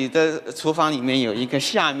 所以在厨房里面有一个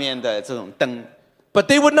下面的这种灯。 But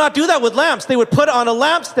they would not do that with lamps. They would put it on a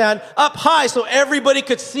lampstand up high so everybody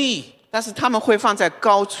could see. 但是他们会放在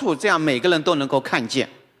高处，这样每个人都能够看见。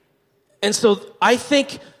 And so I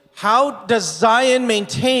think, how does Zion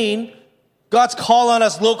maintain God's call on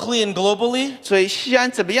us locally and globally? 所以西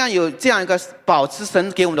安怎么样有这样一个保持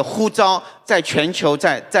神给我们的呼召，在全球，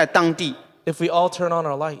在当地， If we all turn on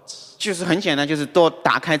our lights 就是很简单，就是多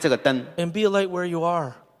打开这个灯， and be a light where you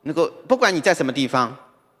are, 能够不管你在什么地方。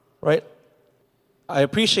 right? I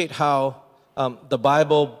appreciate how the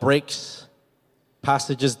Bible breaks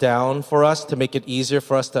passages down for us to make it easier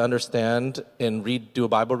for us to understand and do a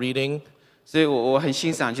Bible reading. 所以我很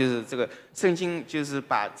欣赏，就是这个圣经，就是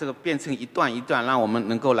把这个变成一段一段，让我们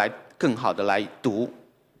能够来更好的来读。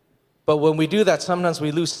But when we do that, sometimes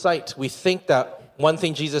we lose sight. We think that one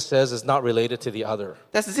thing Jesus says is not related to the other.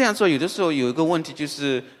 但是这样做，有的时候有一个问题，就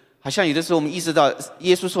是好像有的时候我们意识到，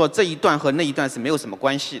耶稣说这一段和那一段是没有什么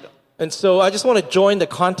关系的。 And so I just want to join the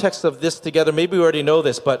context of this together. Maybe we already know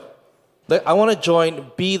this, but I want to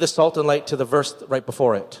join be the salt and light to the verse right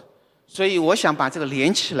before it. 所以我想把这个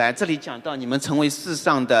连起来，这里讲到你们成为世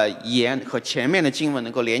上的盐，和前面的经文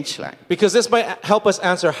能够连起来。 Because this might help us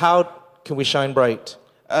answer how can we shine bright.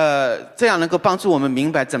 这样能够帮助我们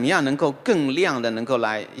明白怎么样能够更亮的，能够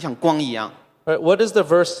来像光一样。 Right, what does the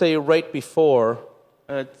verse say right before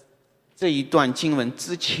这一段经文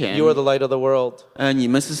之前， you are the light of the world? 你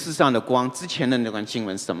们是世上的光。之前的那段经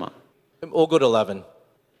文是什么？ We'll go to 11.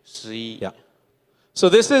 11。Yeah. So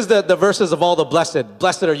this is the verses of all the blessed.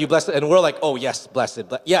 Blessed are you, blessed. And we're like, oh, yes, blessed.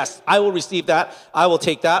 Yes, I will receive that. I will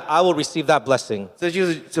take that. I will receive that blessing. 这就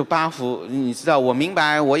是这八福，你知道，我明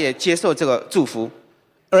白，我也接受这个祝福。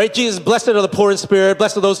 All right, Jesus, blessed are the poor in spirit.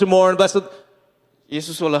 Blessed are those who mourn. Blessed. 耶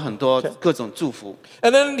稣说了很多各种祝福，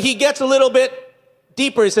 And then he gets a little bit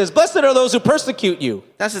deeper. He says, blessed are those who persecute you.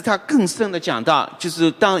 但是他更深的讲到，就是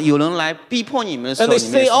当有人来逼迫你们的时 And 候， they 你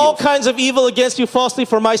们 say 也是 all 有 kinds of evil against you falsely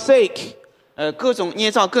for my sake. 各种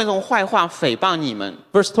捏造各种坏话诽谤你们。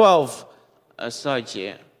 Verse 12. 12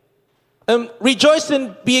节， Rejoice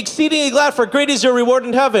and be exceedingly glad, for great is your reward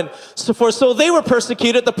in heaven. For so they were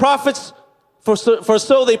persecuted, the prophets, for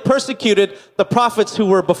so they persecuted the prophets who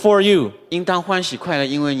were before you. 应当欢喜快乐，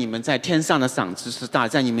因为你们在天上的赏赐是大，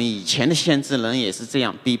在你们以前的先知人也是这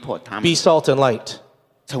样逼迫他们， Be salt and light.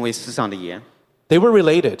 成为世上的盐。 They were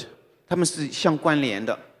related. 他们是相关联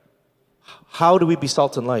的。 How do we be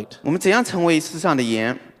salt and light? 我们怎样成为世上的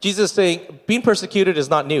盐？ Jesus is saying being persecuted is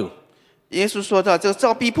not new. 耶稣说到，这个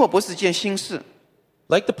遭逼迫不是件新事，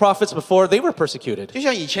 Like the prophets before, they were persecuted. 就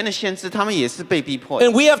像以前的先知，他们也是被逼迫的。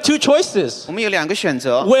 And we have two choices. 我们有两个选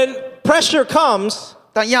择， When pressure comes,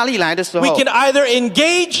 当压力来的时候 we，can either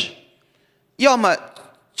engage 要么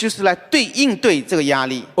就是来应对这个压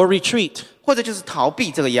力， or retreat. 或者就是逃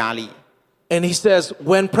避这个压力。 And he says,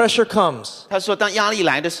 when pressure comes, 他说，当压力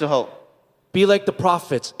来的时候， be like the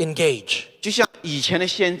prophets, engage. 就像以前的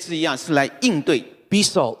先知一样，是来应对， Be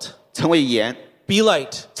salt. 成为盐， Be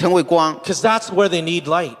light. 成为光， Because that's where they need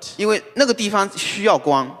light. 因为那个地方需要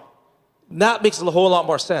光。 That makes a whole lot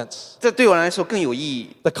more sense. 这对我来说更有意义。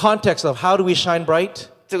 The context of how do we shine bright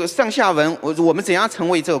这个上下文，我们怎样成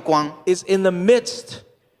为这个光？ is in the midst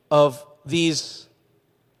of these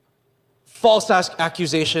false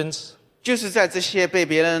accusations, 就是在这些被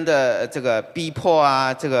别人的这个逼迫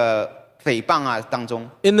啊、这个诽谤啊当中，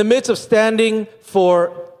 in the midst of standing for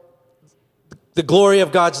the glory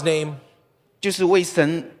of God's name, 就是为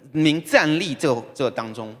神名站立这个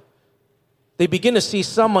当中， they begin to see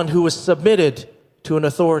someone who is submitted to an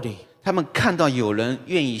authority, 他们看到有人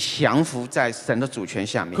愿意降服在神的主权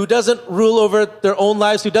下面， who doesn't rule over their own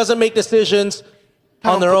lives, who doesn't make decisions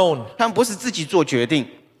他 on 们 their 不 own. 他们不是自己做决定，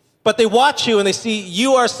 But they watch you and they see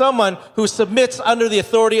you are someone who submits under the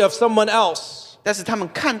authority of someone else. 但是他们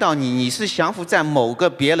看到你是降服在某个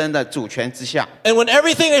别人的主权之下。 And when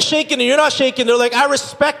everything is shaken and you're not shaken, they're like, I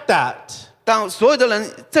respect that. 当所有的人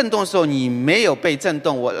震动的时候，你没有被震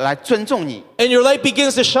动，我来尊重你， And your light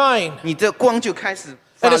begins to shine. 你的光就开始 And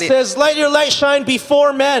发 it 亮， says, let your light shine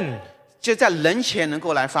before men. 就在人前能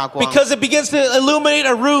够来发光， Because it begins to illuminate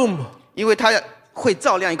a room. 因为它会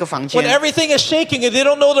照亮一个房 When 间。 everything is shaking and they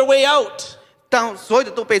don't know their way out. 当所有的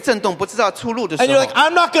都被震动，不知道出路的时 And you're 候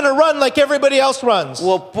like,，I'm not going to run like everybody else runs.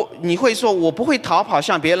 你会说，我不会逃跑，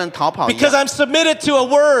像别人逃跑一 Because 样， I'm submitted to a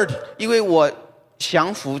word. 因为我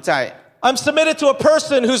降服在， I'm submitted to a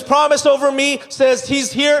person whose promise over me says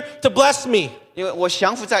he's here to bless me. 因为我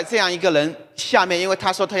降服在这样一个人下面，因为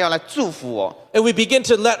他说他要来祝福我， And we begin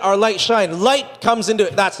to let our light shine. Light comes into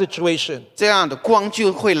that situation. 这样的光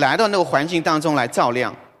就会来到那个环境当中来照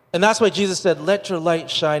亮。 And that's why Jesus said, let your light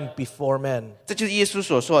shine before men. 这就是耶稣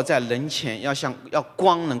所说的，在人前要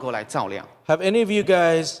光能够来照亮。 Have any of you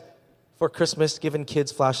guys, for Christmas, given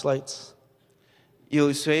kids flashlights?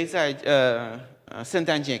 有谁在圣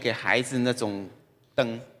诞节给孩子那种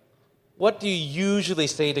灯？ What do you usually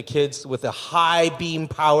say to kids with a high beam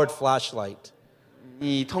powered flashlight?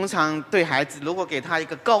 你通常对孩子，如果给他一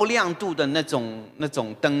个高亮度的那种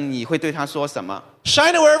灯，你会对他说什么？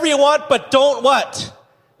 Shine it wherever you want, but don't what?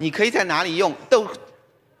 你可以在哪里用，都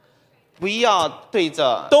不要对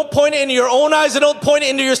着， Don't point it into your own eyes and don't point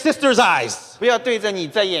it into your sister's eyes. 不要对着你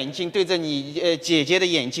在眼睛，对着你姐姐的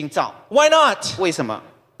眼睛照。 Why not? 为什么？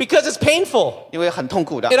 Because it's painful. 因为很痛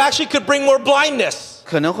苦的 It，actually could bring more blindness.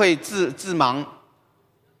 可能会致盲。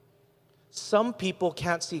 Some people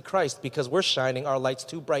can't see Christ because we're shining our lights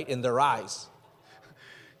too bright in their eyes.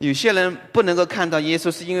 有些人不能够看到耶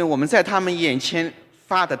稣，是因为我们在他们眼前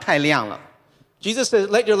发得太亮了。 Jesus says,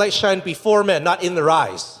 let your light shine before men, not in their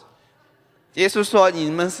eyes. 耶稣说：“你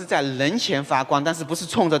们是在人前发光，但是不是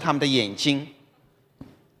冲着他们的眼睛，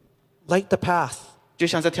 Light the path. 就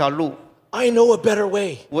像这条路， I know a better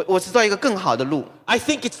way. 我知道一个更好的路， I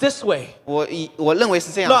think it's this way. 我认为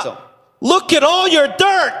是这样走。 Look at all your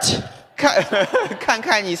dirt. 看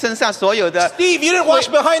看你身上所有的 Steve, you didn't wash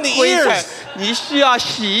behind the 灰尘 ears. 你需要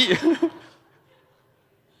洗。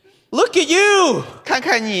 Look at you. 看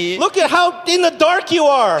看你， Look at how in the dark you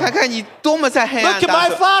are. 看看你多么在黑暗 Look at 当 my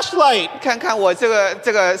中。 flashlight. 看看我这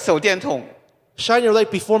个手电筒， Shine your light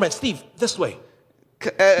before men. Steve, this way.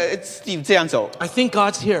 Steve 这样走。 I think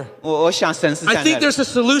God's here. 我想神是 I 在那 think 里。 there's a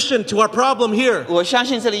solution to our problem here. 我相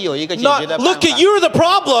信这里有一个解决 Not 的办 look at 法。 you're the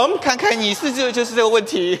problem. 看看你就是这个问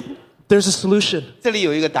题， There's a solution. 这里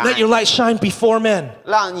有一个答 Let 案， your light shine before men.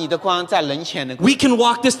 让你的光在人前能够。 We can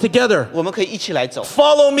walk this together. 我们可以一起来走，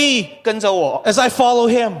 Follow me 跟着我。 as I follow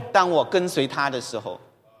him. 当我跟随他的时候，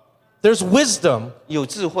 There's wisdom 有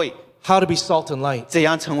智慧， how to be salt and light. 怎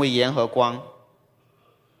样成为盐和光。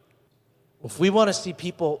 If we want to see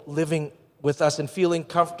people living with us and feeling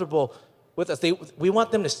comfortable with us, we want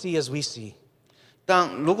them to see as we see.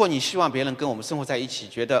 如果你希望别人跟我们生活在一起，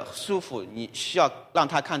觉得舒服，你需要让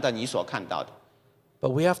他看到你所看到的。 But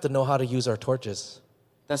we have to know how to use our torches.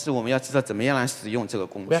 但是我们要知道怎么样来使用这个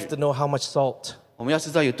工 We have 具 to。know how much salt, 我们要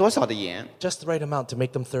知道有多少的盐， just the right amount to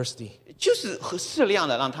make them thirsty. 就是适量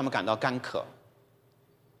的让他们感到干渴。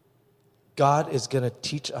 God is going to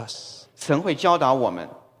teach us. 神会教导我们，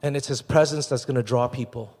 And it's his presence that's going to draw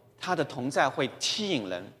people. 他的同在会吸引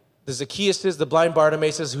人。 The Zacchaeus says, the blind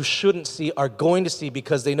Bartimaeus says, who shouldn't see are going to see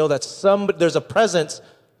because they know that there's a presence.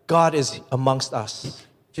 God is amongst us.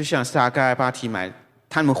 就像撒该巴提买，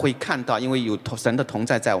他们会看到，因为有神的同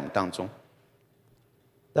在在我们当中。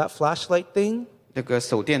 That flashlight thing, 这个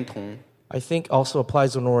手电筒， I think also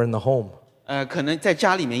applies when we're in the home, 可能在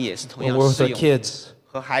家里面也是同 when 样 we're with 适 our 用。 kids,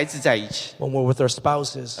 和孩子在一起， when we're with our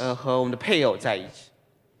spouses, 和我们的配偶在一起，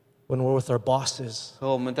 when we're with our bosses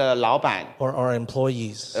和我们的老板， or our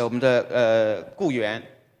employees. 我们的雇员，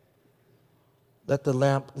 Lift the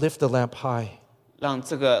lamp high. 让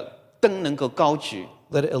这个灯能够高举，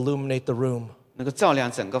 Let it illuminate the room. 能够照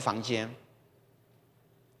亮整个房间。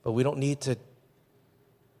 But we don't need to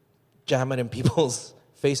jam it in people's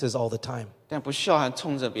faces all the time. 但不需要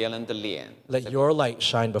冲着别人的脸， Let your light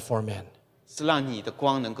shine before men, 是让你的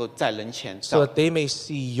光能够在人前 so 照， that they may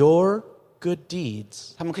see your good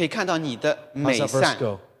deeds. 他们可以看到你的 How's 美 that verse 善。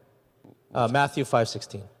 go? Matthew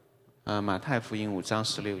 5:16. 马太福音5章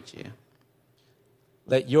16节，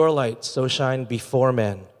 Let your light so shine before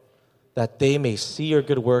men that they may see your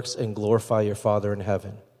good works and glorify your Father in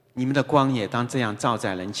heaven. 你们的光也当这样照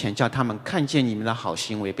在人前，叫他们看见你们的好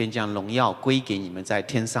行为，便将荣耀归给你们在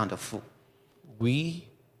天上的父。 We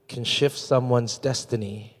can shift someone's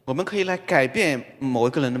destiny. 我们可以来改变某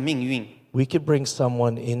一个人的命运， We can bring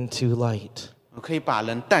someone into light 可以把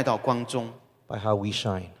人带到光中。 by how we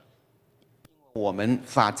shine, 我们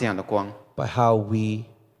发这样的光， by how we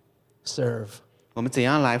serve, 我们怎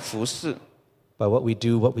样来服侍？ by what we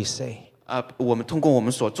do, what we say. 我们通过我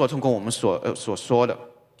们所做，通过我们所说的，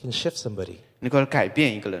 Can shift somebody. 能够改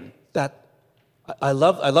变一个人。 That I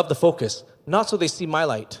love the focus. Not so they see my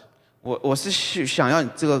light, 我是想要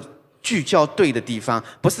这个聚焦对的地方，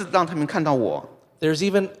不是让他们看到我。 there's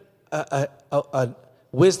even a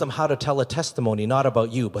wisdom how to tell a testimony, not about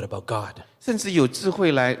you, but about God. 甚至有智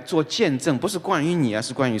慧来做见证，不是关于你，而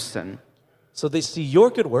是关于神。 So they see your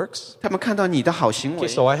good works. 他们看到你的好行 Okay, 为，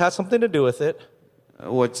 so I had something to do with it,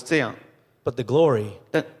 我这样， but the glory,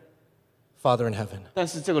 但 Father in heaven. 但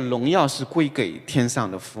是这个荣耀是归给天上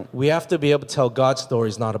的父。 We have to be able to tell God's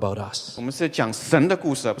stories, not about us. 我们是讲神的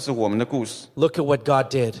故事，而不是我们的故事。 Look at what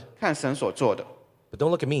God did, 看神所做的， but don't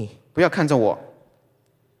look at me. 不要看着我，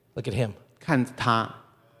 Look at him, 看他，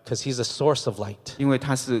 because he's a source of light. 因为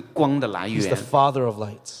他是光的来 He's 源 the，Father of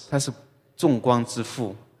lights. 他是众光之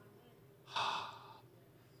父。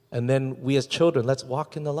 And then we as children, let's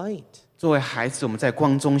walk in the light. 作为孩子，我们在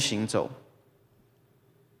光中行走。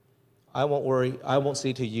 I won't worry. I won't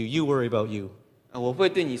say to you, you worry about you. 我不会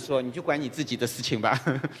对你说，你就管你自己的事情吧，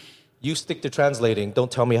 You stick to translating. Don't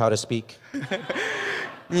tell me how to speak.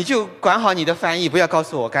 你就管好你的翻译，不要告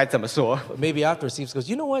诉我该怎么说。 But maybe after Steve goes,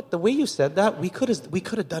 you know what? The way you said that, we could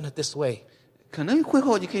have done it this way. 可能会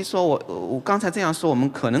后你可以说我刚才这样说，我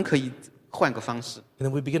们可能可以换个方式。 And then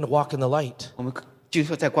we begin to walk in the light. 我们就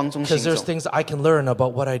说在光中行 Because there's 走， things I can learn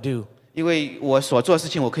about what I do. 因为我所做的事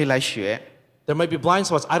情我可以来学。There might be blind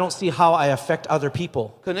spots. I don't see how I affect other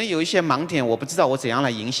people. 可能有一些盲点，我不知道我怎样来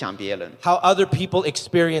影响别人。 How other people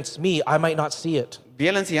experience me, I might not see it.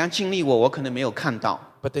 别人怎样经历我，我可能没有看到。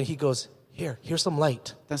 But then he goes, here's some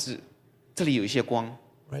light, 但是这里有一些光。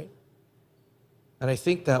 right? And I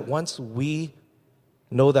think that once we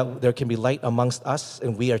know that there can be light amongst us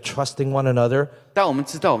and we are trusting one another, 当我们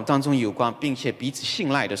知道我们当中有光，并且彼此信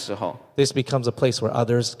赖的时候， this becomes a place where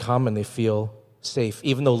others come and they feel safe,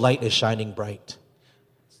 even though light is shining bright.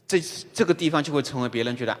 这个地方就会成为别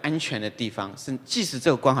人觉得安全的地方，即使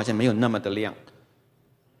这个光好像没有那么的亮。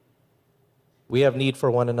 We have need for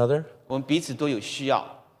one another 我们彼此都有需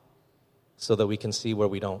要， so that we can see where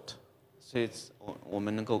we don't. 所以我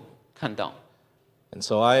们能够看到。 And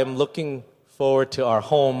so I am looking forward to our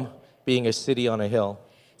home being a city on a hill,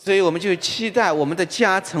 所以我们就期待我们的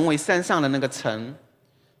家成为山上的那个城，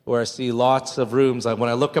 where I see lots of rooms. When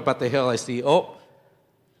I look up at the hill, I see,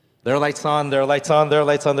 there are lights on, there are lights on, there are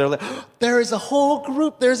lights on, there is a whole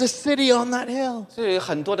group, there's a city on that hill. 所以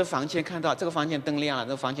很多的房间看到这个房间灯亮了，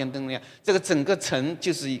这个房间灯亮，这个整个城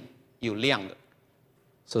就是有亮的。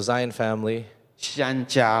 So Zion family, 西安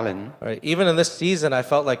家人， right? Even in this season, I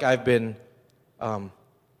felt like I've been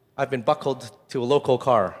buckled to a local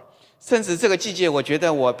car. 甚至这个季节，我觉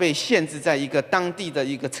得我被限制在一个当地的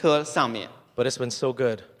一个车上面， But it's been so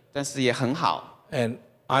good. 但是也很好。 And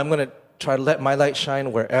I'm going to try to let my light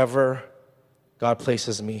shine wherever God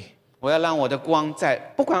places me. 我要让我的光在，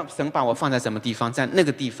不管神把我放在什么地方，在那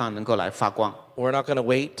个地方能够来发光， We're not going to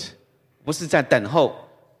wait. 不是在等候。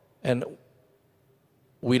 And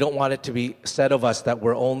we don't want it to be said of us that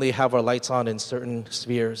we're only have our lights on in certain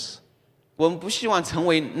spheres. 我们不希望成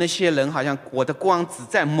为那些人，好像我的光只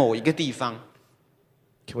在某一个地方。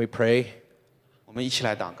 Can we pray? 我们一起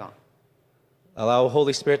来祷告， Allow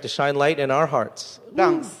Holy Spirit to shine light in our hearts.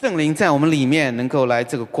 让圣灵在我们里面能够来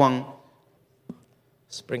这个光，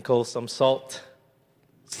 Sprinkle some salt.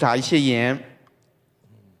 撒一些盐。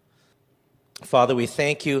 Father, we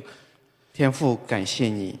thank you 天父，感谢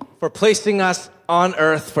你 for placing us on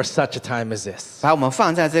earth for such a time as this. 把我们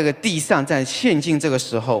放在这个地上，在现今这个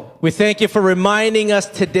时候。 We thank you for reminding us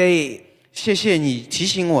today 谢谢你提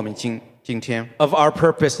醒我们今天 of our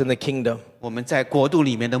purpose in the kingdom 我们在国度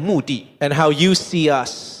里面的目的， and how you see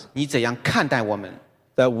us, 你怎样看待我们？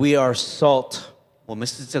 that we are salt, 我们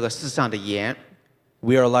是这个世上的盐，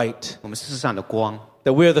 we are light, 我们是世上的光，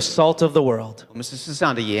 that we are the salt of the world, 我们是世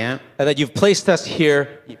上的盐。 and that you've placed us here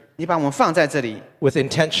你把我们放在这里， with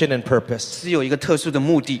intention and purpose. 是有一个特殊的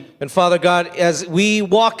目的。 And Father God, as we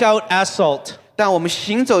walk out as salt, 当我们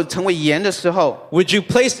行走成为盐的时候， would you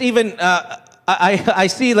place even, I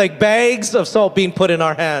see like bags of salt being put in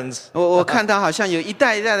our hands. 我看到好像有一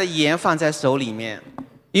袋一袋的盐放在手里面。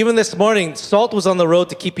 Even this morning, salt was on the road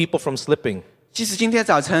to keep people from slipping. 其实今天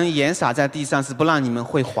早晨盐撒在地上是不让你们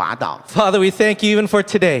会滑倒。 Father, we thank you even for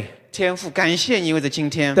today 天父，感谢你为着今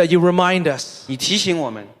天， that you remind us 你提醒我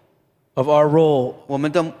们 of our role 我们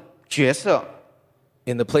的角色，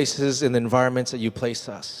 in the places and the environments that you place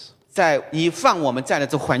us. 在你放我们在的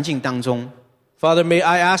这环境当中。 Father, may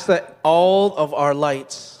I ask that all of our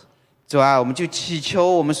lights, 主啊，我们就祈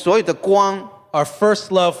求我们所有的光， our first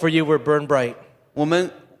love for you will burn bright, 我们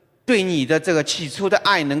对你的这个起初的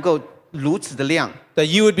爱能够如此的亮， that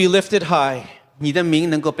you would be lifted high, 你的名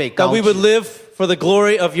能够被 that 高 we 举， would live for the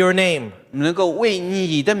glory of your name, 能够为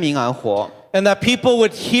你的名而活， and that people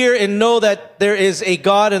would hear and know that there is a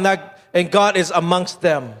God and God is amongst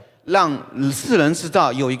them. 让世人知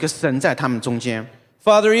道有一个神在他们中间。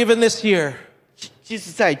 Father, even this year, 即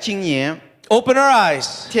使在今年， open our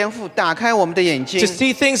eyes 天父打开我们的眼睛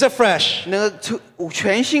to，see things afresh, 能够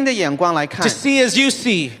全新的眼光来看 to，see as you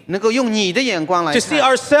see, 能够用你的眼光来 to see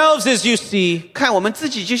看， ourselves as you see, 看我们自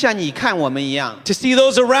己就像你看我们一样， to see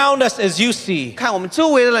those around us as you see, 看我们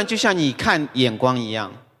周围的人就像你看眼光一样，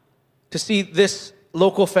 to see this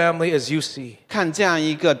local family as you see, 看这样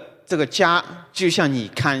一个这个家就像你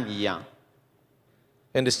看一样，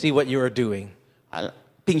 and to see what you are doing.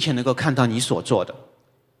 并且能够看到你所做的。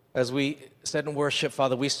 As we said in worship,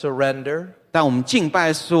 Father, we surrender 当我们敬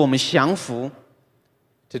拜时，我们降服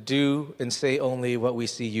to do and say only what we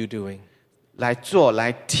see you doing. 来做、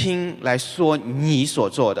来听、来说你所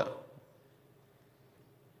做的。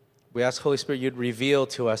 We ask, Holy Spirit, you'd reveal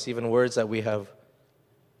to us even words that we have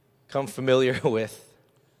come familiar with.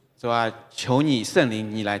 是吧？求你圣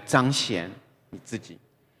灵，你来彰显你自己。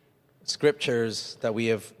 Scriptures that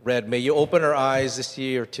we have read. May you open our eyes this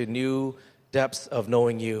year to new depths of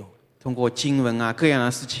knowing you. 通过经文啊各样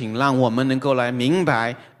的事情，让我们能够来明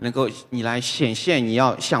白，能够你来显现你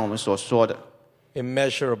要向我们所说的，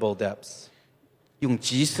 Immeasurable depths. 用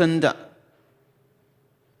极深的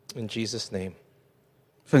In Jesus' name,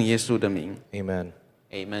 奉耶稣的名 amen.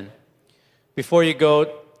 ，Amen。 Before you go,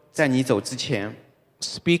 在你走之前，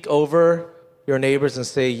 speak over your neighbors and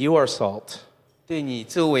say, "You are salt." 对你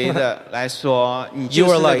周围的来说，你就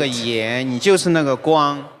是那个盐，你就是那个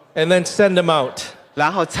光， And then send them out.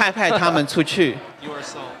 然后差派他们出去。 You are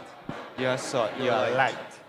salt. You are salt, you are light.